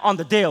with that on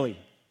the daily.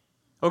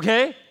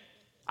 Okay?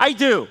 I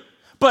do.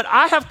 But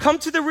I have come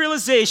to the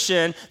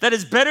realization that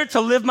it's better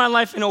to live my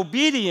life in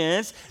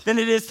obedience than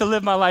it is to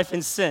live my life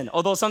in sin,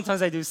 although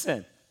sometimes I do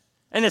sin.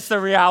 And it's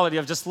the reality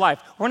of just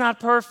life. We're not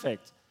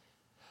perfect.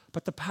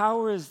 But the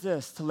power is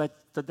this, to let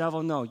the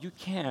devil know, you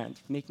can't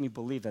make me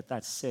believe that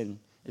that sin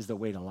is the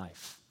way to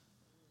life.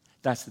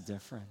 That's the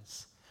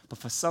difference. But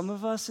for some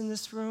of us in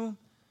this room,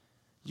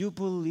 you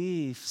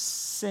believe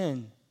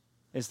sin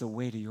is the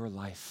way to your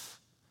life.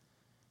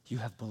 You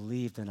have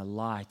believed in a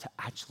lie to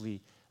actually,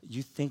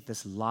 you think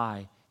this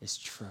lie is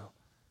true.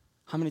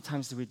 How many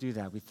times do we do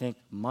that? We think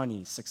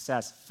money,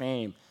 success,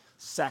 fame,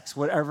 sex,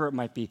 whatever it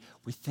might be,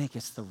 we think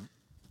it's the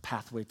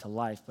pathway to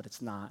life, but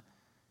it's not.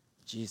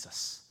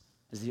 Jesus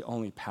is the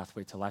only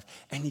pathway to life.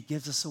 And he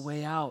gives us a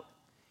way out.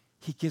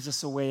 He gives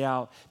us a way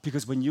out.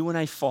 Because when you and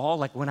I fall,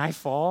 like when I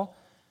fall,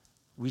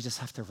 we just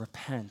have to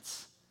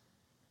repent.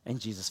 And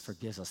Jesus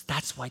forgives us.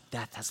 That's why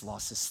death has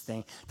lost its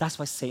sting. That's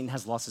why Satan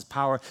has lost his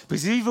power.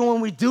 Because even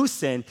when we do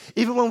sin,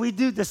 even when we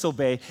do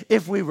disobey,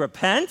 if we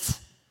repent,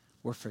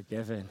 we're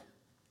forgiven.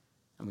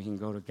 And we can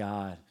go to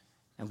God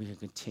and we can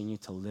continue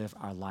to live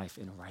our life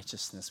in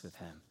righteousness with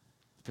him.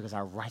 Because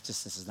our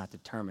righteousness is not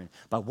determined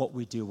by what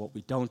we do, what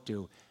we don't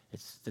do.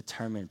 It's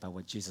determined by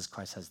what Jesus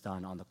Christ has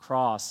done on the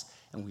cross,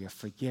 and we are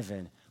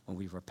forgiven when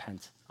we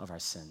repent of our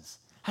sins.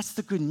 That's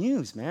the good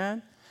news,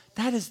 man.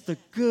 That is the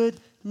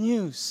good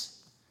news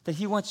that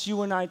he wants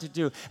you and I to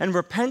do. And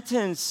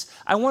repentance,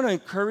 I want to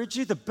encourage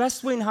you, the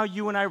best way in how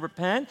you and I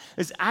repent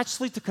is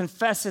actually to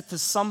confess it to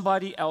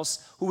somebody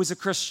else who is a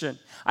Christian.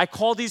 I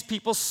call these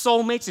people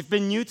soulmates. If you've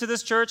been new to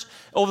this church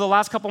over the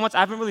last couple months, I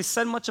haven't really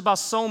said much about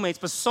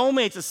soulmates, but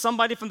soulmates is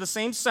somebody from the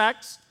same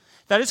sex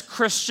that is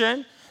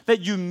Christian,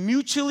 that you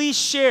mutually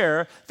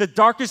share the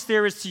darkest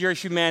areas to your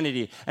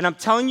humanity. And I'm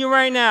telling you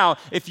right now,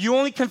 if you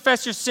only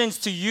confess your sins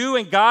to you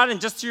and God and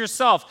just to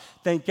yourself,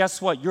 then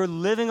guess what? You're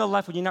living a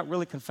life where you're not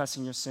really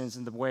confessing your sins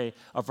in the way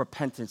of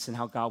repentance and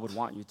how God would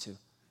want you to.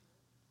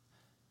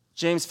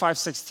 James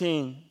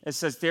 5:16, it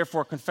says,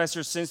 therefore, confess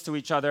your sins to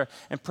each other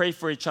and pray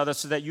for each other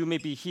so that you may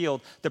be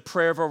healed. The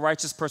prayer of a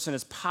righteous person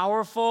is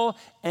powerful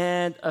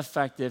and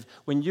effective.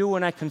 When you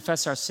and I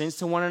confess our sins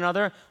to one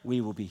another, we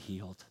will be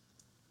healed.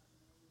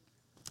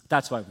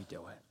 That's why we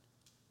do it.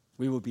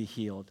 We will be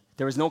healed.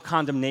 There is no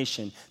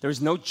condemnation. There is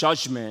no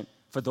judgment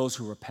for those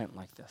who repent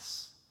like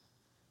this.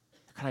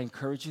 Can I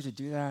encourage you to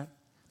do that?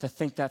 To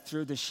think that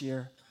through this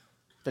year?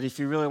 That if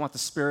you really want the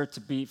Spirit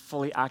to be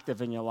fully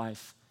active in your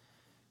life,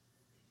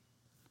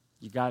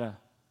 you got to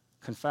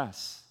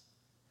confess.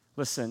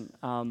 Listen,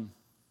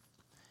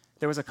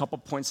 there was a couple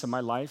points in my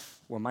life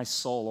where my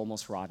soul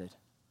almost rotted.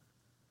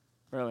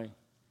 Really.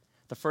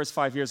 The first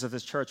 5 years of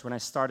this church, when I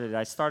started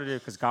it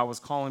because God was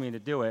calling me to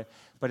do it,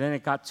 but then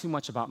it got too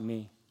much about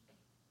me.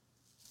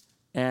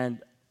 And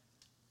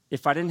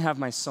if I didn't have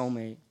my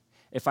soulmate,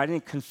 if I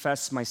didn't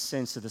confess my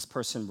sins to this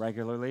person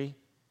regularly,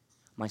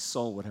 my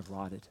soul would have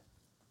rotted.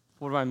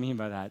 What do I mean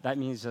by that? That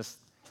means just,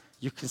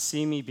 you can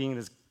see me being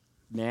this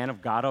man of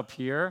God up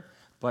here,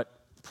 but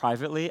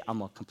privately,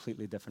 I'm a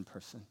completely different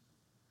person.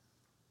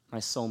 My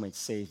soulmate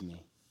saved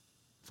me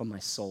from my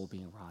soul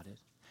being rotted.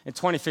 In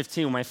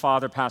 2015, when my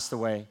father passed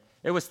away,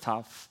 it was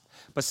tough.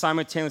 But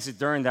simultaneously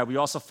during that, we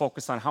also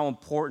focused on how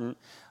important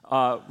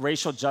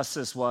racial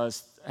justice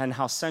was and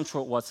how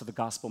central it was to the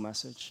gospel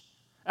message.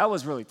 That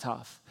was really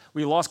tough.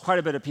 We lost quite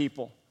a bit of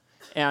people.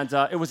 And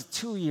it was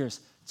 2 years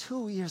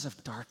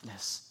of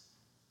darkness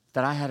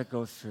that I had to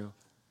go through.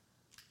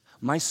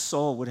 my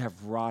soul would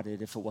have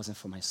rotted if it wasn't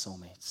for my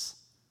soulmates.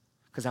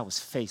 Because I was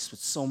faced with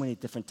so many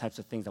different types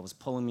of things that was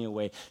pulling me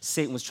away.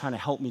 Satan was trying to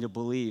help me to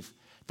believe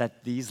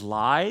that these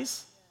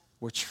lies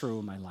were true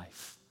in my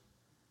life.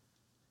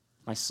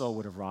 My soul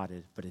would have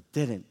rotted, but it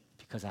didn't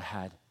because I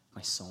had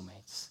my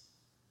soulmates.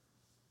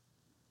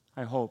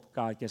 I hope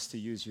God gets to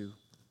use you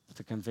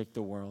to convict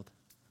the world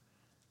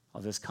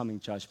of this coming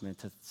judgment,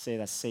 to say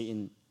that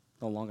Satan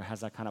no longer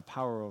has that kind of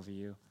power over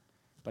you,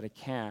 but it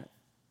can't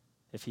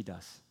if he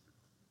does.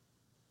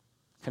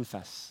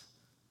 Confess.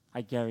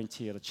 I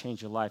guarantee it'll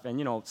change your life.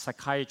 And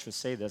psychiatrists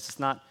say this. It's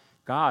not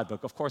God,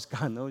 but of course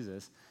God knows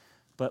this.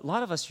 But a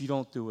lot of us, you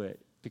don't do it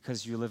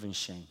because you live in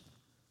shame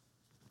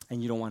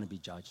and you don't want to be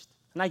judged.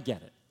 And I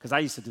get it, because I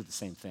used to do the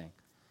same thing.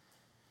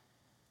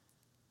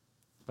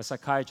 But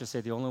psychiatrists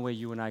say the only way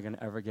you and I are going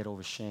to ever get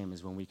over shame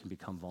is when we can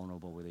become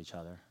vulnerable with each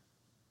other.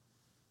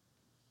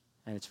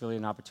 And it's really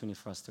an opportunity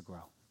for us to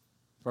grow.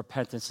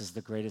 Repentance is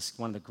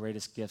one of the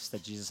greatest gifts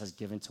that Jesus has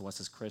given to us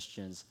as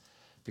Christians,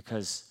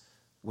 because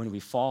when we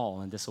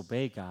fall and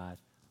disobey God,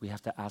 we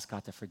have to ask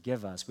God to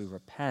forgive us. We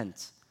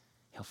repent,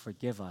 He'll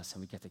forgive us,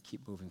 and we get to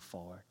keep moving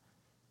forward.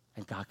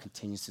 And God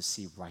continues to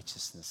see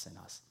righteousness in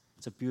us.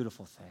 It's a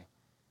beautiful thing.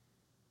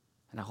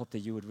 And I hope that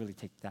you would really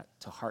take that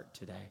to heart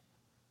today,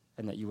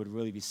 and that you would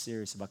really be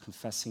serious about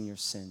confessing your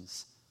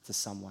sins to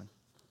someone.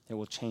 It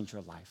will change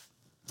your life,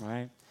 all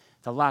right?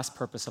 The last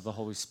purpose of the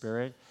Holy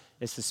Spirit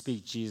is to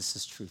speak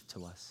Jesus' truth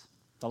to us.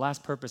 The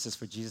last purpose is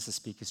for Jesus to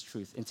speak his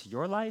truth into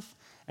your life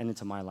and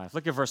into my life.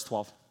 Look at verse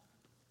 12.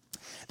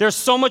 There's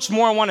so much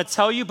more I want to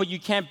tell you, but you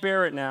can't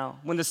bear it now.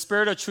 When the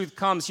Spirit of truth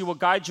comes, he will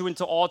guide you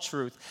into all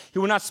truth. He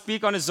will not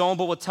speak on his own,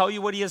 but will tell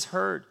you what he has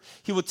heard.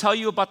 He will tell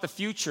you about the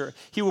future.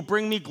 He will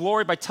bring me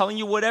glory by telling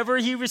you whatever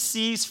he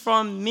receives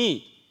from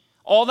me.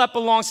 All that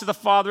belongs to the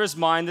Father is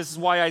mine. This is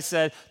why I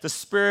said the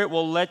Spirit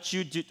will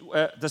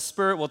the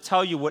Spirit will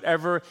tell you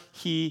whatever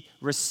he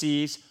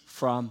receives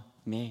from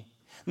me.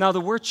 Now,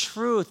 the word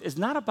truth is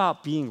not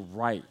about being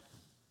right.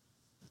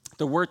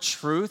 The word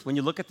truth, when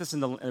you look at this in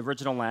the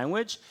original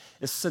language,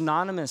 is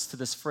synonymous to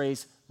this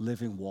phrase,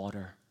 living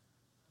water.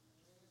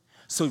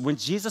 So when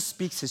Jesus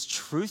speaks his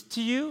truth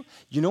to you,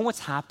 you know what's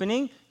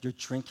happening? You're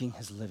drinking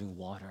his living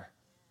water.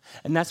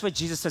 And that's why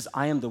Jesus says,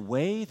 I am the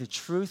way, the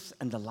truth,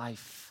 and the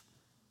life.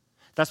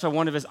 That's why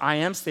one of his I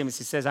am statements,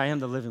 he says, I am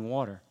the living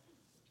water.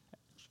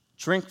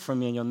 Drink from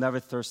me and you'll never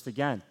thirst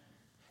again.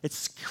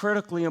 It's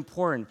critically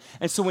important.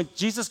 And so when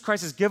Jesus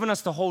Christ has given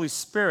us the Holy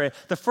Spirit,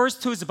 the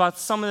first two is about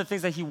some of the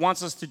things that he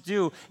wants us to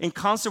do in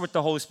concert with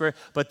the Holy Spirit.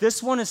 But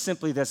this one is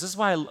simply this. This is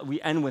why we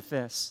end with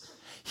this.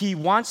 He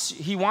wants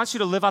you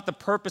to live out the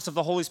purpose of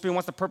the Holy Spirit.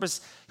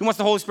 He wants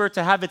the Holy Spirit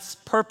to have its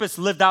purpose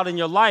lived out in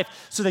your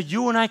life so that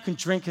you and I can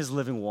drink his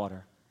living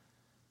water.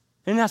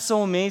 Isn't that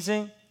so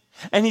amazing?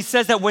 And he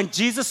says that when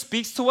Jesus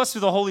speaks to us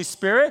through the Holy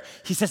Spirit,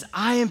 he says,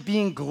 I am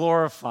being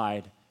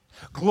glorified.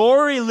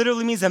 Glory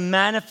literally means a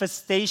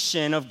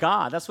manifestation of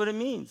God. That's what it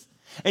means.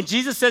 And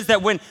Jesus says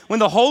that when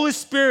the Holy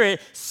Spirit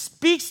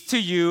speaks to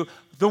you,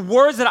 the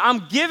words that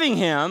I'm giving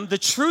him, the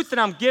truth that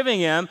I'm giving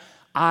him,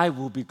 I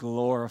will be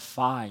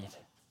glorified.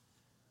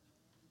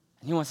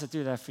 And he wants to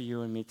do that for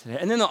you and me today.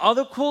 And then the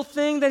other cool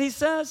thing that he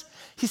says,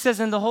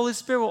 and the Holy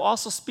Spirit will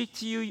also speak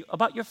to you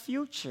about your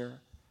future.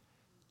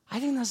 I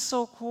think that's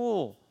so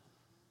cool.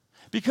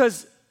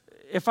 Because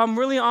if I'm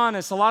really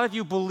honest, a lot of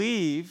you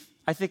believe,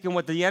 I think, in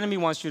what the enemy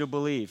wants you to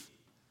believe.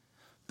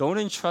 Don't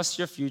entrust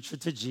your future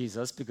to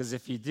Jesus, because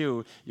if you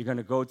do, you're going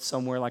to go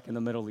somewhere like in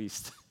the Middle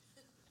East.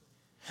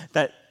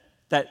 that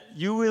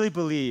you really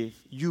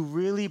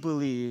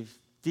believe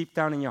deep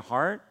down in your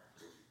heart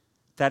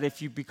that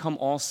if you become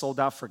all sold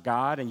out for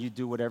God and you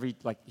do whatever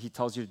he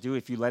tells you to do,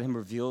 if you let him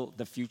reveal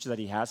the future that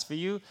he has for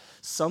you,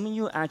 some of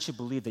you actually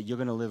believe that you're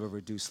going to live a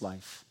reduced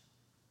life,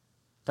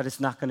 that it's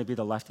not going to be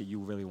the life that you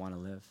really want to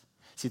live.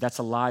 See, that's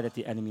a lie that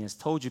the enemy has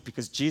told you,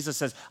 because Jesus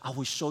says, I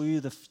will show you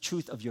the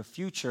truth of your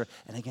future.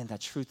 And again, that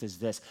truth is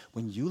this.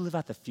 When you live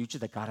out the future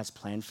that God has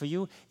planned for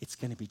you, it's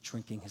going to be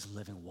drinking his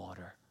living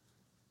water.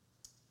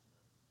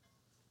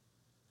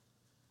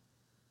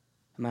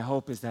 And my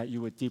hope is that you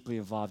would deeply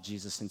involve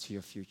Jesus into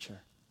your future.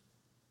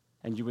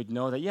 And you would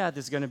know that,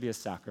 there's going to be a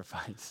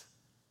sacrifice.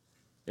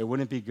 It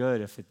wouldn't be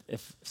good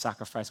if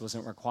sacrifice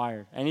wasn't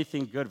required.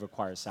 Anything good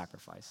requires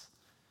sacrifice.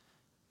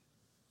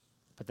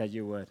 But that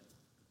you would.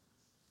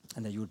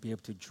 And that you would be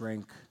able to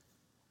drink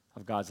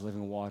of God's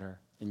living water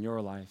in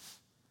your life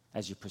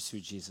as you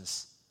pursue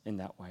Jesus in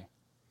that way.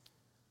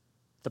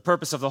 The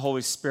purpose of the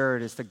Holy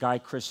Spirit is to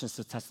guide Christians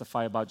to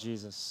testify about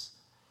Jesus.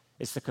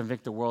 It's to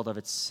convict the world of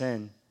its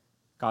sin,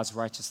 God's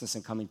righteousness,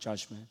 and coming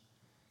judgment.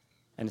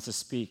 And it's to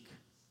speak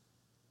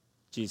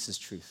Jesus'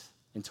 truth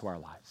into our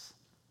lives.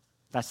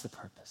 That's the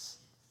purpose.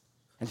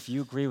 And if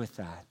you agree with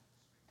that,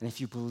 and if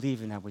you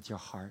believe in that with your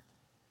heart,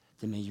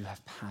 then may you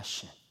have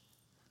passion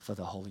for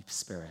the Holy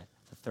Spirit,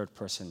 the third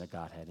person, the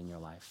Godhead in your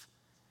life.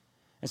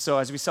 And so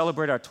as we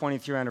celebrate our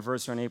 20th year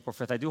anniversary on April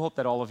 5th, I do hope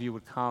that all of you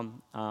would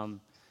come.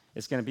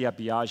 It's going to be at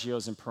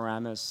Biagio's in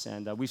Paramus,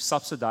 and we've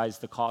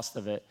subsidized the cost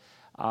of it.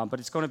 But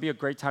it's going to be a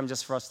great time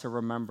just for us to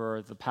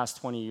remember the past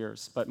 20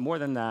 years. But more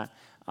than that,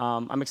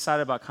 I'm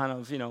excited about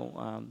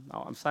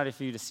I'm excited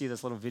for you to see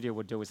this little video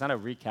we'll do. It's not a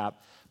recap,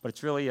 but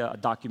it's really a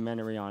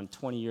documentary on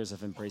 20 years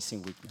of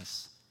embracing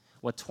weakness,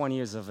 what 20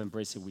 years of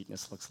embracing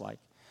weakness looks like.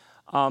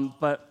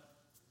 But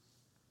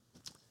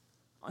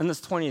in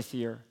this 20th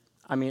year,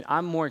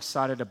 I'm more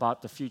excited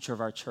about the future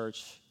of our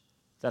church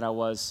than I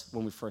was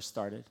when we first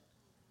started.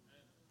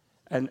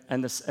 And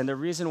the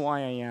reason why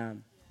I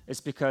am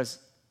is because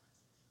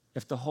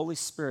if the Holy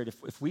Spirit,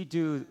 if we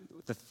do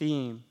the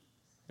theme,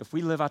 if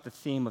we live out the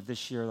theme of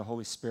this year, the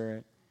Holy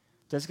Spirit,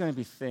 there's going to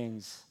be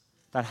things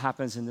that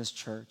happens in this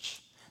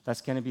church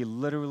that's going to be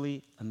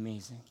literally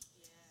amazing.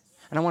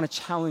 And I want to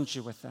challenge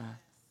you with that.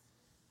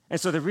 And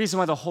so the reason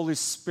why the Holy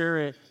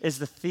Spirit is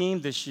the theme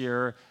this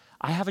year,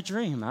 I have a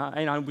dream.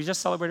 We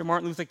just celebrated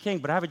Martin Luther King,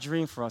 but I have a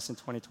dream for us in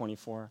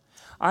 2024.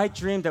 I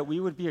dream that we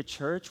would be a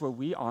church where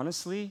we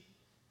honestly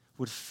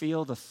would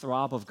feel the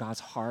throb of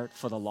God's heart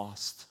for the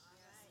lost.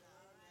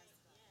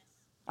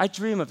 I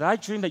dream of that. I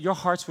dream that your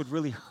hearts would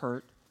really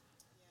hurt,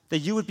 that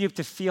you would be able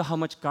to feel how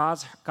much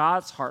God's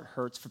heart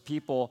hurts for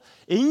people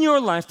in your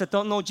life that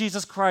don't know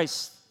Jesus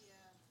Christ.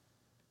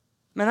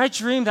 Man, I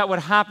dream that would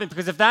happen,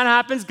 because if that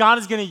happens, God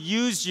is going to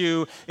use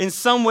you in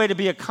some way to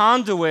be a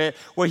conduit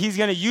where he's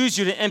going to use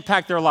you to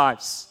impact their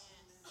lives.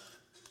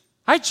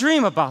 I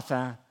dream about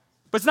that,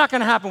 but it's not going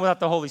to happen without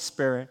the Holy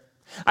Spirit.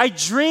 I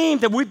dream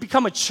that we'd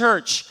become a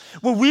church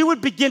where we would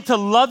begin to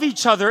love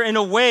each other in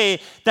a way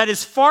that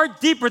is far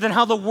deeper than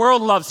how the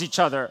world loves each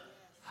other.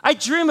 I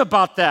dream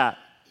about that.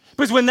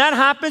 Because when that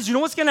happens, you know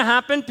what's going to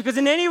happen? Because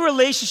in any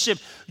relationship,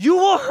 you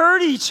will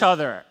hurt each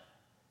other.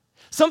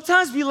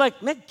 Sometimes we man,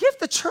 give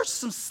the church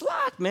some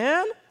slack,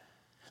 man.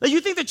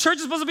 You think the church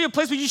is supposed to be a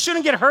place where you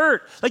shouldn't get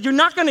hurt. You're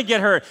not going to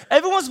get hurt.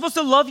 Everyone's supposed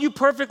to love you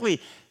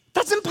perfectly.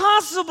 That's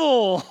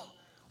impossible.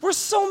 We're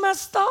so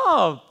messed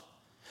up.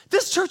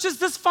 This church is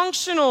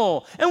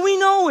dysfunctional, and we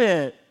know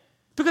it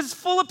because it's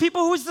full of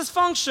people who is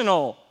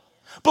dysfunctional.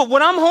 But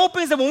what I'm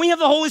hoping is that when we have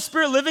the Holy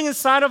Spirit living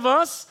inside of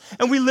us,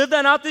 and we live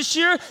that out this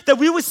year, that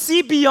we would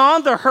see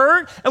beyond the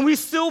hurt, and we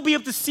still be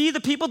able to see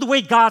the people the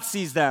way God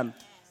sees them.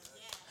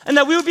 And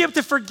that we would be able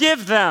to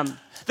forgive them,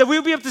 that we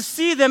would be able to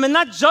see them and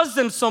not judge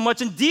them so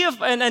much and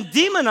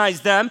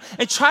demonize them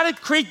and try to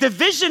create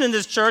division in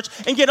this church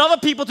and get other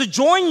people to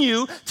join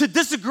you to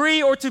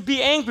disagree or to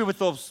be angry with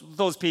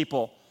those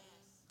people.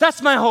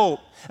 That's my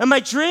hope. And my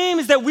dream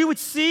is that we would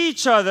see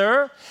each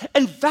other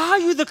and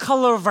value the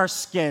color of our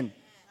skin.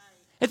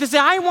 And to say,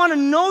 I want to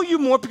know you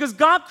more because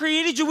God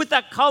created you with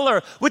that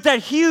color, with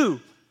that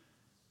hue.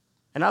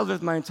 And I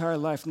lived my entire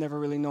life never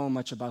really knowing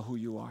much about who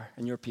you are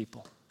and your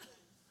people.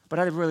 But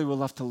I really would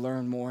love to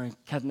learn more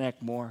and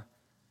connect more.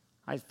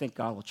 I think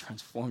God will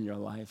transform your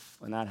life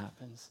when that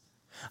happens.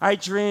 I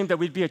dream that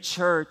we'd be a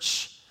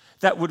church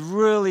that would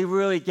really,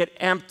 really get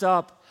amped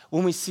up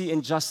when we see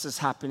injustice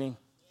happening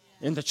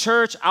in the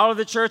church, out of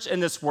the church,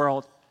 in this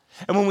world.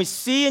 And when we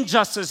see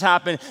injustice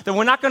happen, then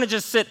we're not going to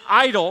just sit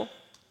idle,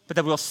 but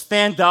that we'll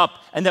stand up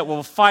and that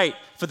we'll fight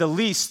for the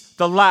least,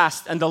 the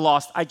last, and the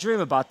lost. I dream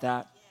about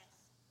that.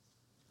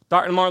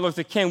 Dr. Martin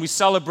Luther King, we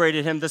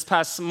celebrated him this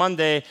past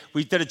Monday.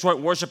 We did a joint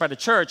worship at a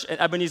church, at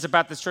Ebenezer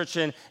Baptist Church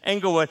in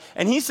Englewood.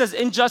 And he says,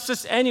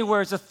 injustice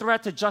anywhere is a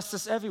threat to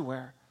justice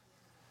everywhere.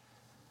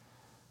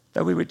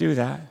 That we would do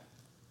that.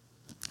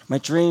 My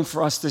dream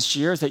for us this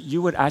year is that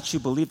you would actually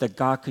believe that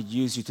God could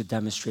use you to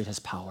demonstrate his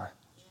power.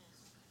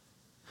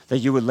 That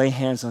you would lay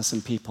hands on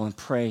some people and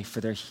pray for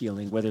their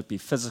healing, whether it be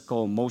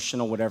physical,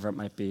 emotional, whatever it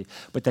might be.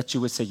 But that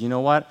you would say, you know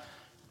what?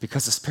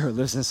 Because the Spirit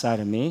lives inside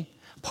of me,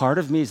 part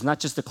of me is not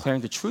just declaring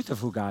the truth of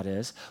who God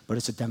is, but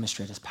it's to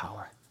demonstrate his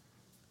power.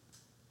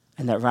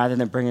 And that rather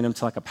than bringing him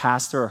to a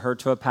pastor or her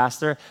to a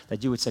pastor,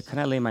 that you would say, can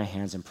I lay my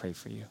hands and pray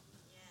for you?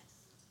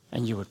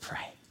 And you would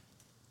pray.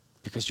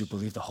 Because you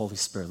believe the Holy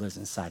Spirit lives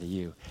inside of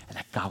you and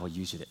that God will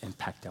use you to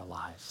impact their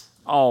lives.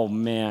 Oh,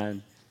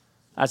 man.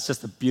 That's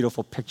just a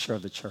beautiful picture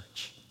of the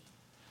church.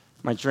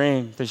 My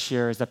dream this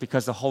year is that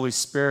because the Holy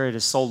Spirit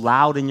is so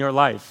loud in your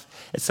life,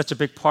 it's such a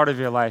big part of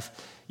your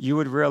life, you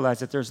would realize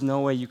that there's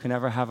no way you can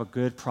ever have a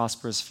good,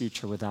 prosperous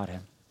future without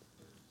him.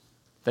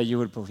 That you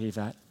would believe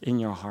that in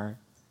your heart.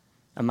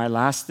 And my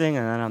last thing,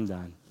 and then I'm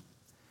done,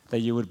 that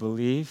you would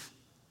believe,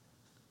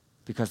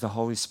 because the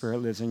Holy Spirit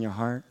lives in your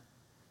heart,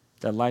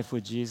 that life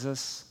with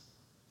Jesus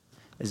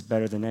is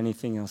better than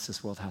anything else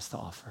this world has to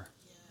offer.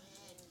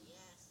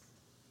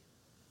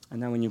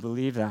 And then when you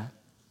believe that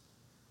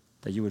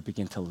you would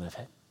begin to live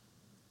it.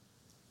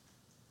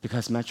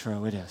 Because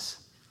Metro, it is.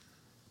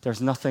 There's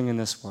nothing in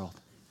this world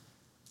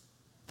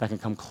that can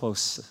come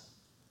close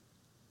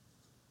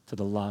to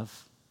the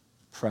love,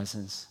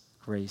 presence,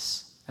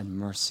 grace, and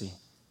mercy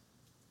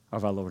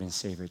of our Lord and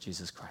Savior,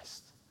 Jesus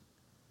Christ.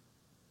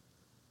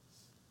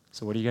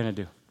 So what are you going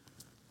to do?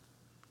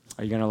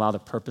 Are you going to allow the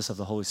purpose of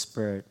the Holy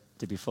Spirit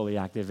to be fully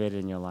activated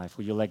in your life?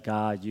 Will you let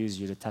God use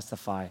you to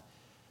testify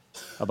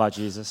about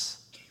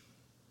Jesus?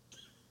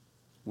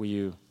 Will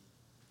you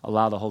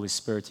allow the Holy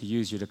Spirit to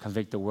use you to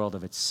convict the world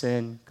of its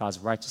sin, God's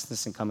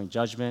righteousness, and coming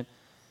judgment?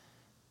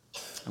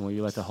 And will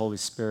you let the Holy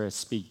Spirit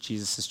speak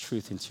Jesus'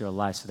 truth into your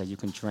life so that you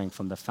can drink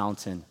from the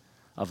fountain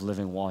of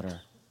living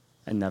water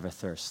and never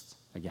thirst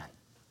again?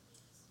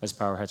 Let's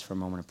bow our heads for a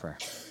moment of prayer.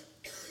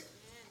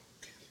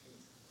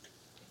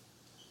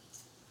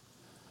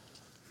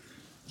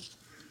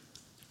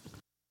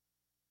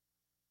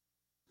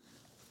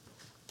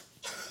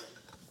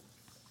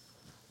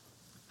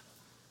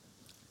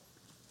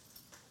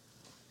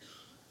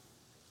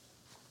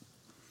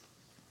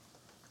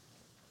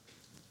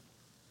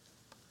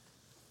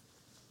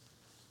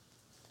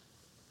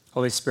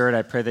 Holy Spirit,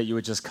 I pray that you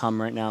would just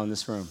come right now in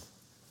this room.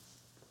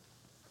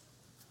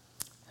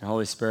 And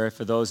Holy Spirit,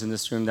 for those in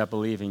this room that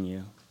believe in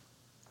you,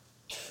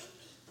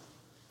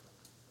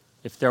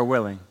 if they're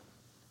willing,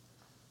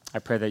 I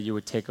pray that you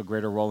would take a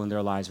greater role in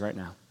their lives right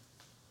now.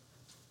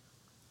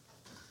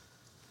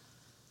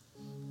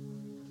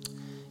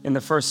 In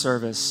the first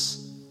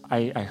service,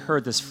 I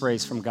heard this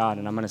phrase from God,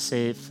 and I'm going to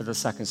say it for the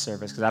second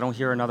service because I don't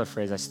hear another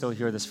phrase. I still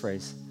hear this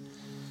phrase.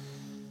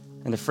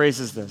 And the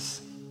phrase is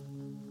this: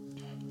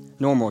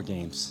 no more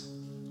games.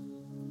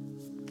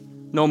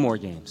 No more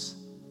games.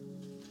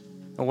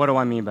 And what do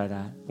I mean by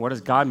that? What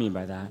does God mean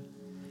by that?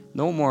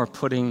 No more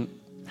putting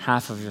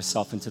half of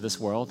yourself into this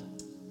world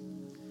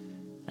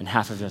and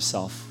half of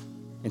yourself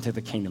into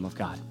the kingdom of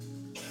God.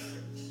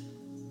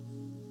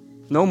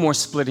 No more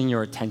splitting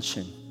your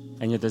attention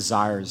and your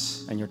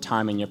desires and your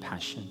time and your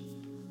passion.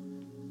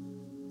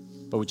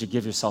 But would you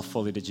give yourself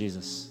fully to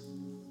Jesus?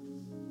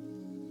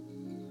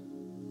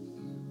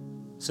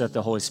 So that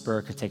the Holy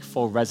Spirit can take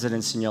full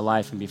residence in your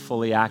life and be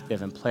fully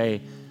active and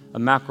play a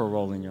macro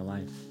role in your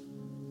life.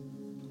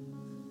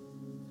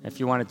 If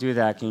you want to do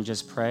that, can you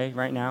just pray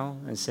right now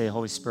and say,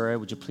 Holy Spirit,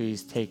 would you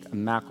please take a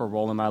macro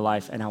role in my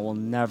life, and I will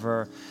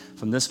never,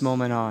 from this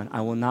moment on, I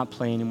will not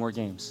play any more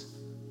games.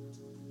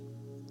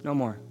 No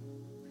more.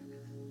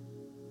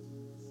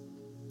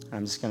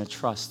 I'm just going to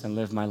trust and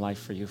live my life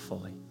for you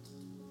fully.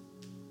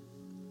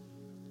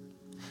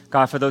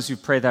 God, for those who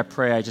pray that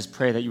prayer, I just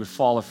pray that you would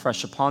fall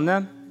afresh upon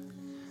them.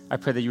 I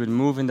pray that you would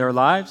move in their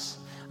lives.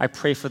 I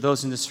pray for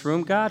those in this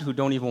room, God, who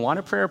don't even want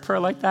to pray a prayer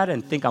like that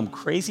and think I'm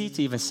crazy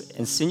to even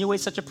insinuate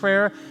such a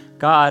prayer.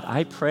 God,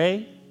 I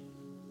pray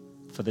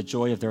for the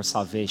joy of their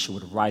salvation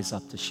would rise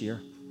up this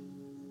year.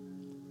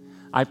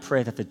 I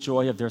pray that the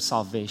joy of their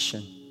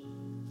salvation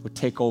would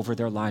take over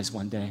their lives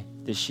one day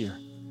this year,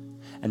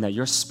 and that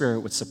your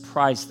Spirit would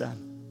surprise them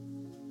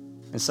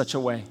in such a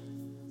way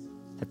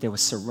that they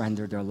would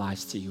surrender their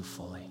lives to you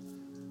fully.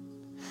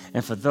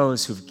 And for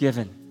those who've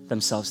given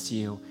themselves to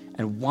you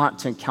and want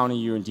to encounter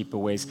you in deeper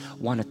ways,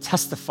 want to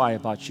testify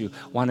about you,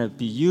 want to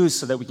be used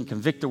so that we can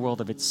convict the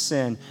world of its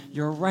sin,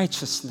 your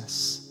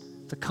righteousness,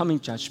 the coming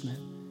judgment,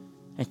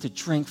 and to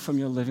drink from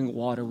your living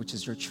water, which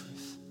is your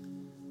truth.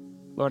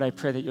 Lord, I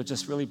pray that you'll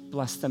just really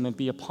bless them and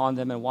be upon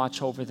them and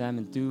watch over them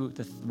and do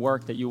the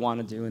work that you want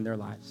to do in their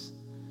lives.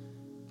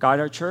 Guide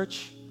our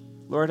church,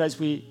 Lord, as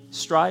we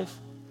strive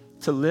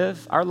to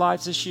live our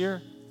lives this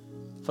year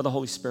for the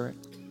Holy Spirit.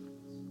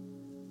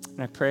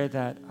 And I pray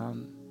that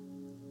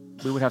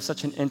we would have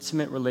such an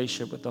intimate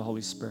relationship with the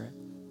Holy Spirit.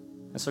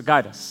 And so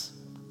guide us.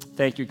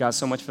 Thank you, God,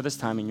 so much for this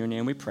time. In your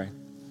name we pray.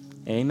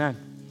 Amen.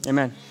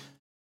 Amen.